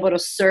you'll be able to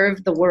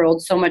serve the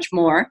world so much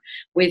more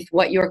with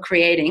what you're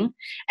creating.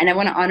 And I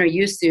want to honor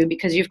you, Sue,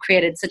 because you've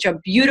created such a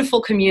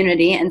beautiful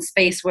community and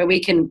space where we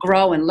can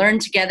grow and learn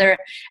together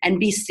and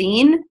be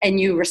seen, and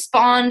you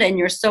respond, and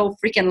you're so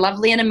freaking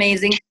lovely and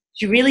amazing.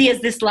 She really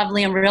is this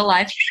lovely in real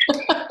life.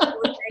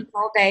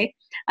 All day.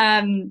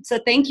 So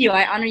thank you.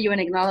 I honor you and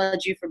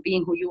acknowledge you for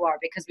being who you are,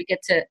 because we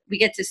get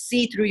to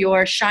see through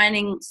your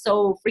shining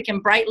so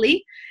freaking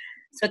brightly.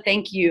 So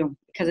thank you.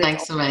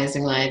 Thanks,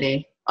 amazing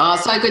lady. Oh,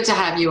 so good to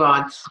have you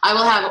on. I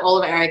will have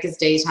all of Erica's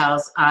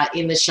details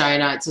in the show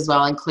notes as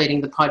well,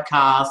 including the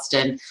podcast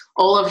and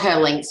all of her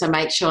links. So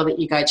make sure that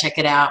you go check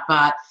it out.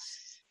 But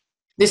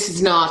this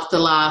is not the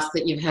last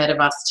that you've heard of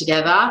us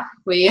together.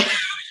 We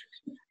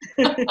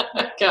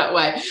can't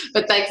wait.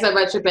 But thanks so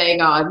much for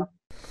being on.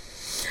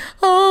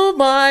 Oh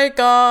my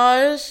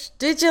gosh.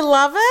 Did you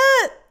love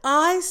it?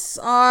 I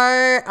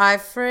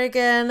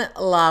friggin'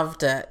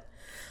 loved it.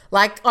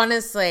 Like,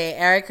 honestly,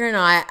 Erica and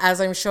I,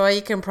 as I'm sure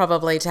you can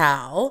probably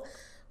tell,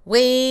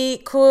 we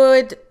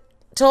could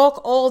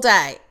talk all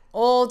day.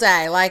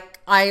 Like,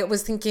 I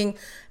was thinking,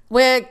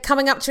 we're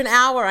coming up to an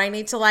hour. I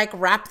need to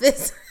wrap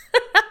this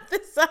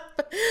up.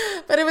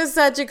 But it was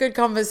such a good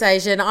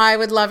conversation. I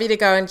would love you to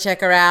go and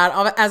check her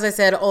out. As I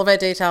said, all of her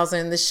details are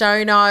in the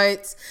show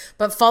notes,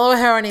 but follow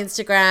her on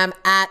Instagram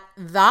at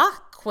The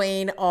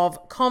Queen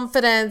of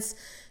Confidence.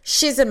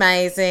 She's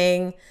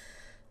amazing.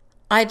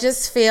 I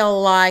just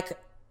feel like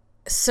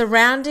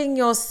surrounding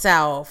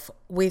yourself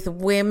with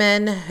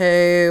women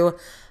who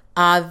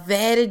are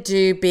there to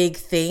do big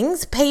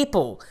things,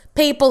 people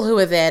who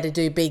are there to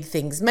do big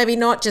things, maybe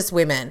not just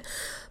women,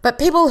 but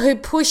people who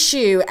push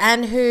you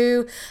and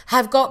who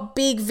have got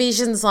big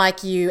visions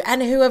like you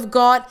and who have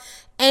got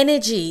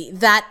energy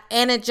that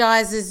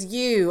energizes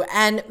you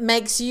and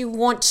makes you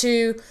want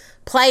to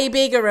play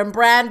bigger and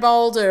brand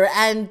bolder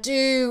and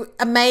do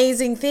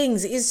amazing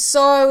things is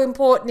so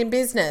important in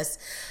business.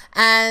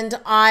 And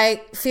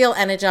I feel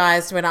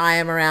energized when I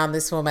am around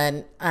this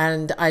woman,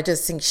 and I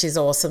just think she's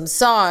awesome.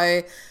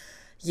 So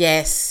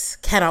yes,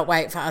 cannot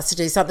wait for us to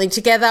do something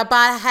together.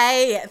 But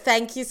hey,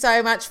 thank you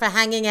so much for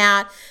hanging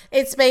out.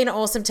 It's been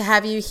awesome to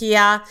have you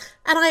here.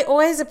 And I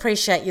always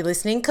appreciate you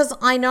listening, because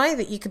I know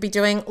that you could be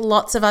doing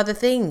lots of other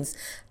things.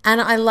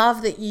 And I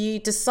love that you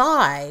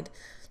decide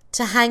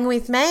to hang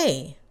with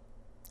me,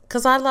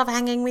 because I love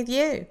hanging with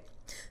you.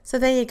 So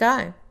there you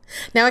go.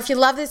 Now, if you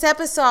love this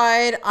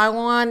episode, I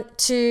want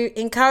to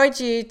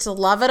encourage you to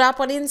love it up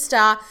on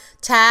Insta.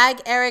 Tag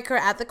Erica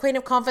at The Queen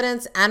of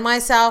Confidence and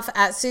myself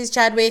at Suze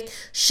Chadwick.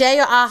 Share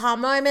your aha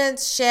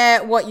moments.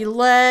 Share what you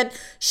learned.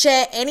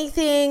 Share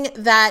anything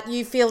that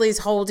you feel is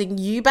holding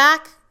you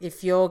back.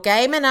 If you're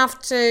game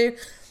enough to,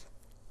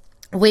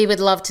 we would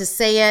love to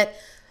see it.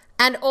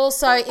 And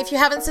also, if you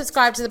haven't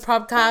subscribed to the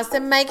podcast,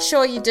 then make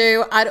sure you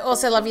do. I'd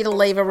also love you to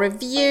leave a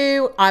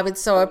review. I would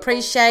so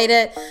appreciate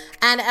it.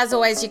 And as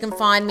always, you can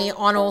find me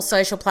on all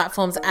social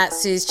platforms at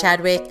Suze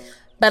Chadwick.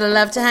 but I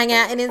love to hang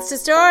out in Insta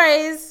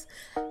stories.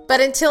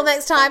 But until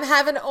next time,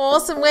 have an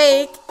awesome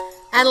week.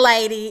 And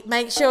lady,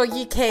 make sure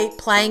you keep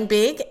playing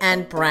big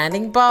and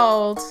branding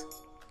bold.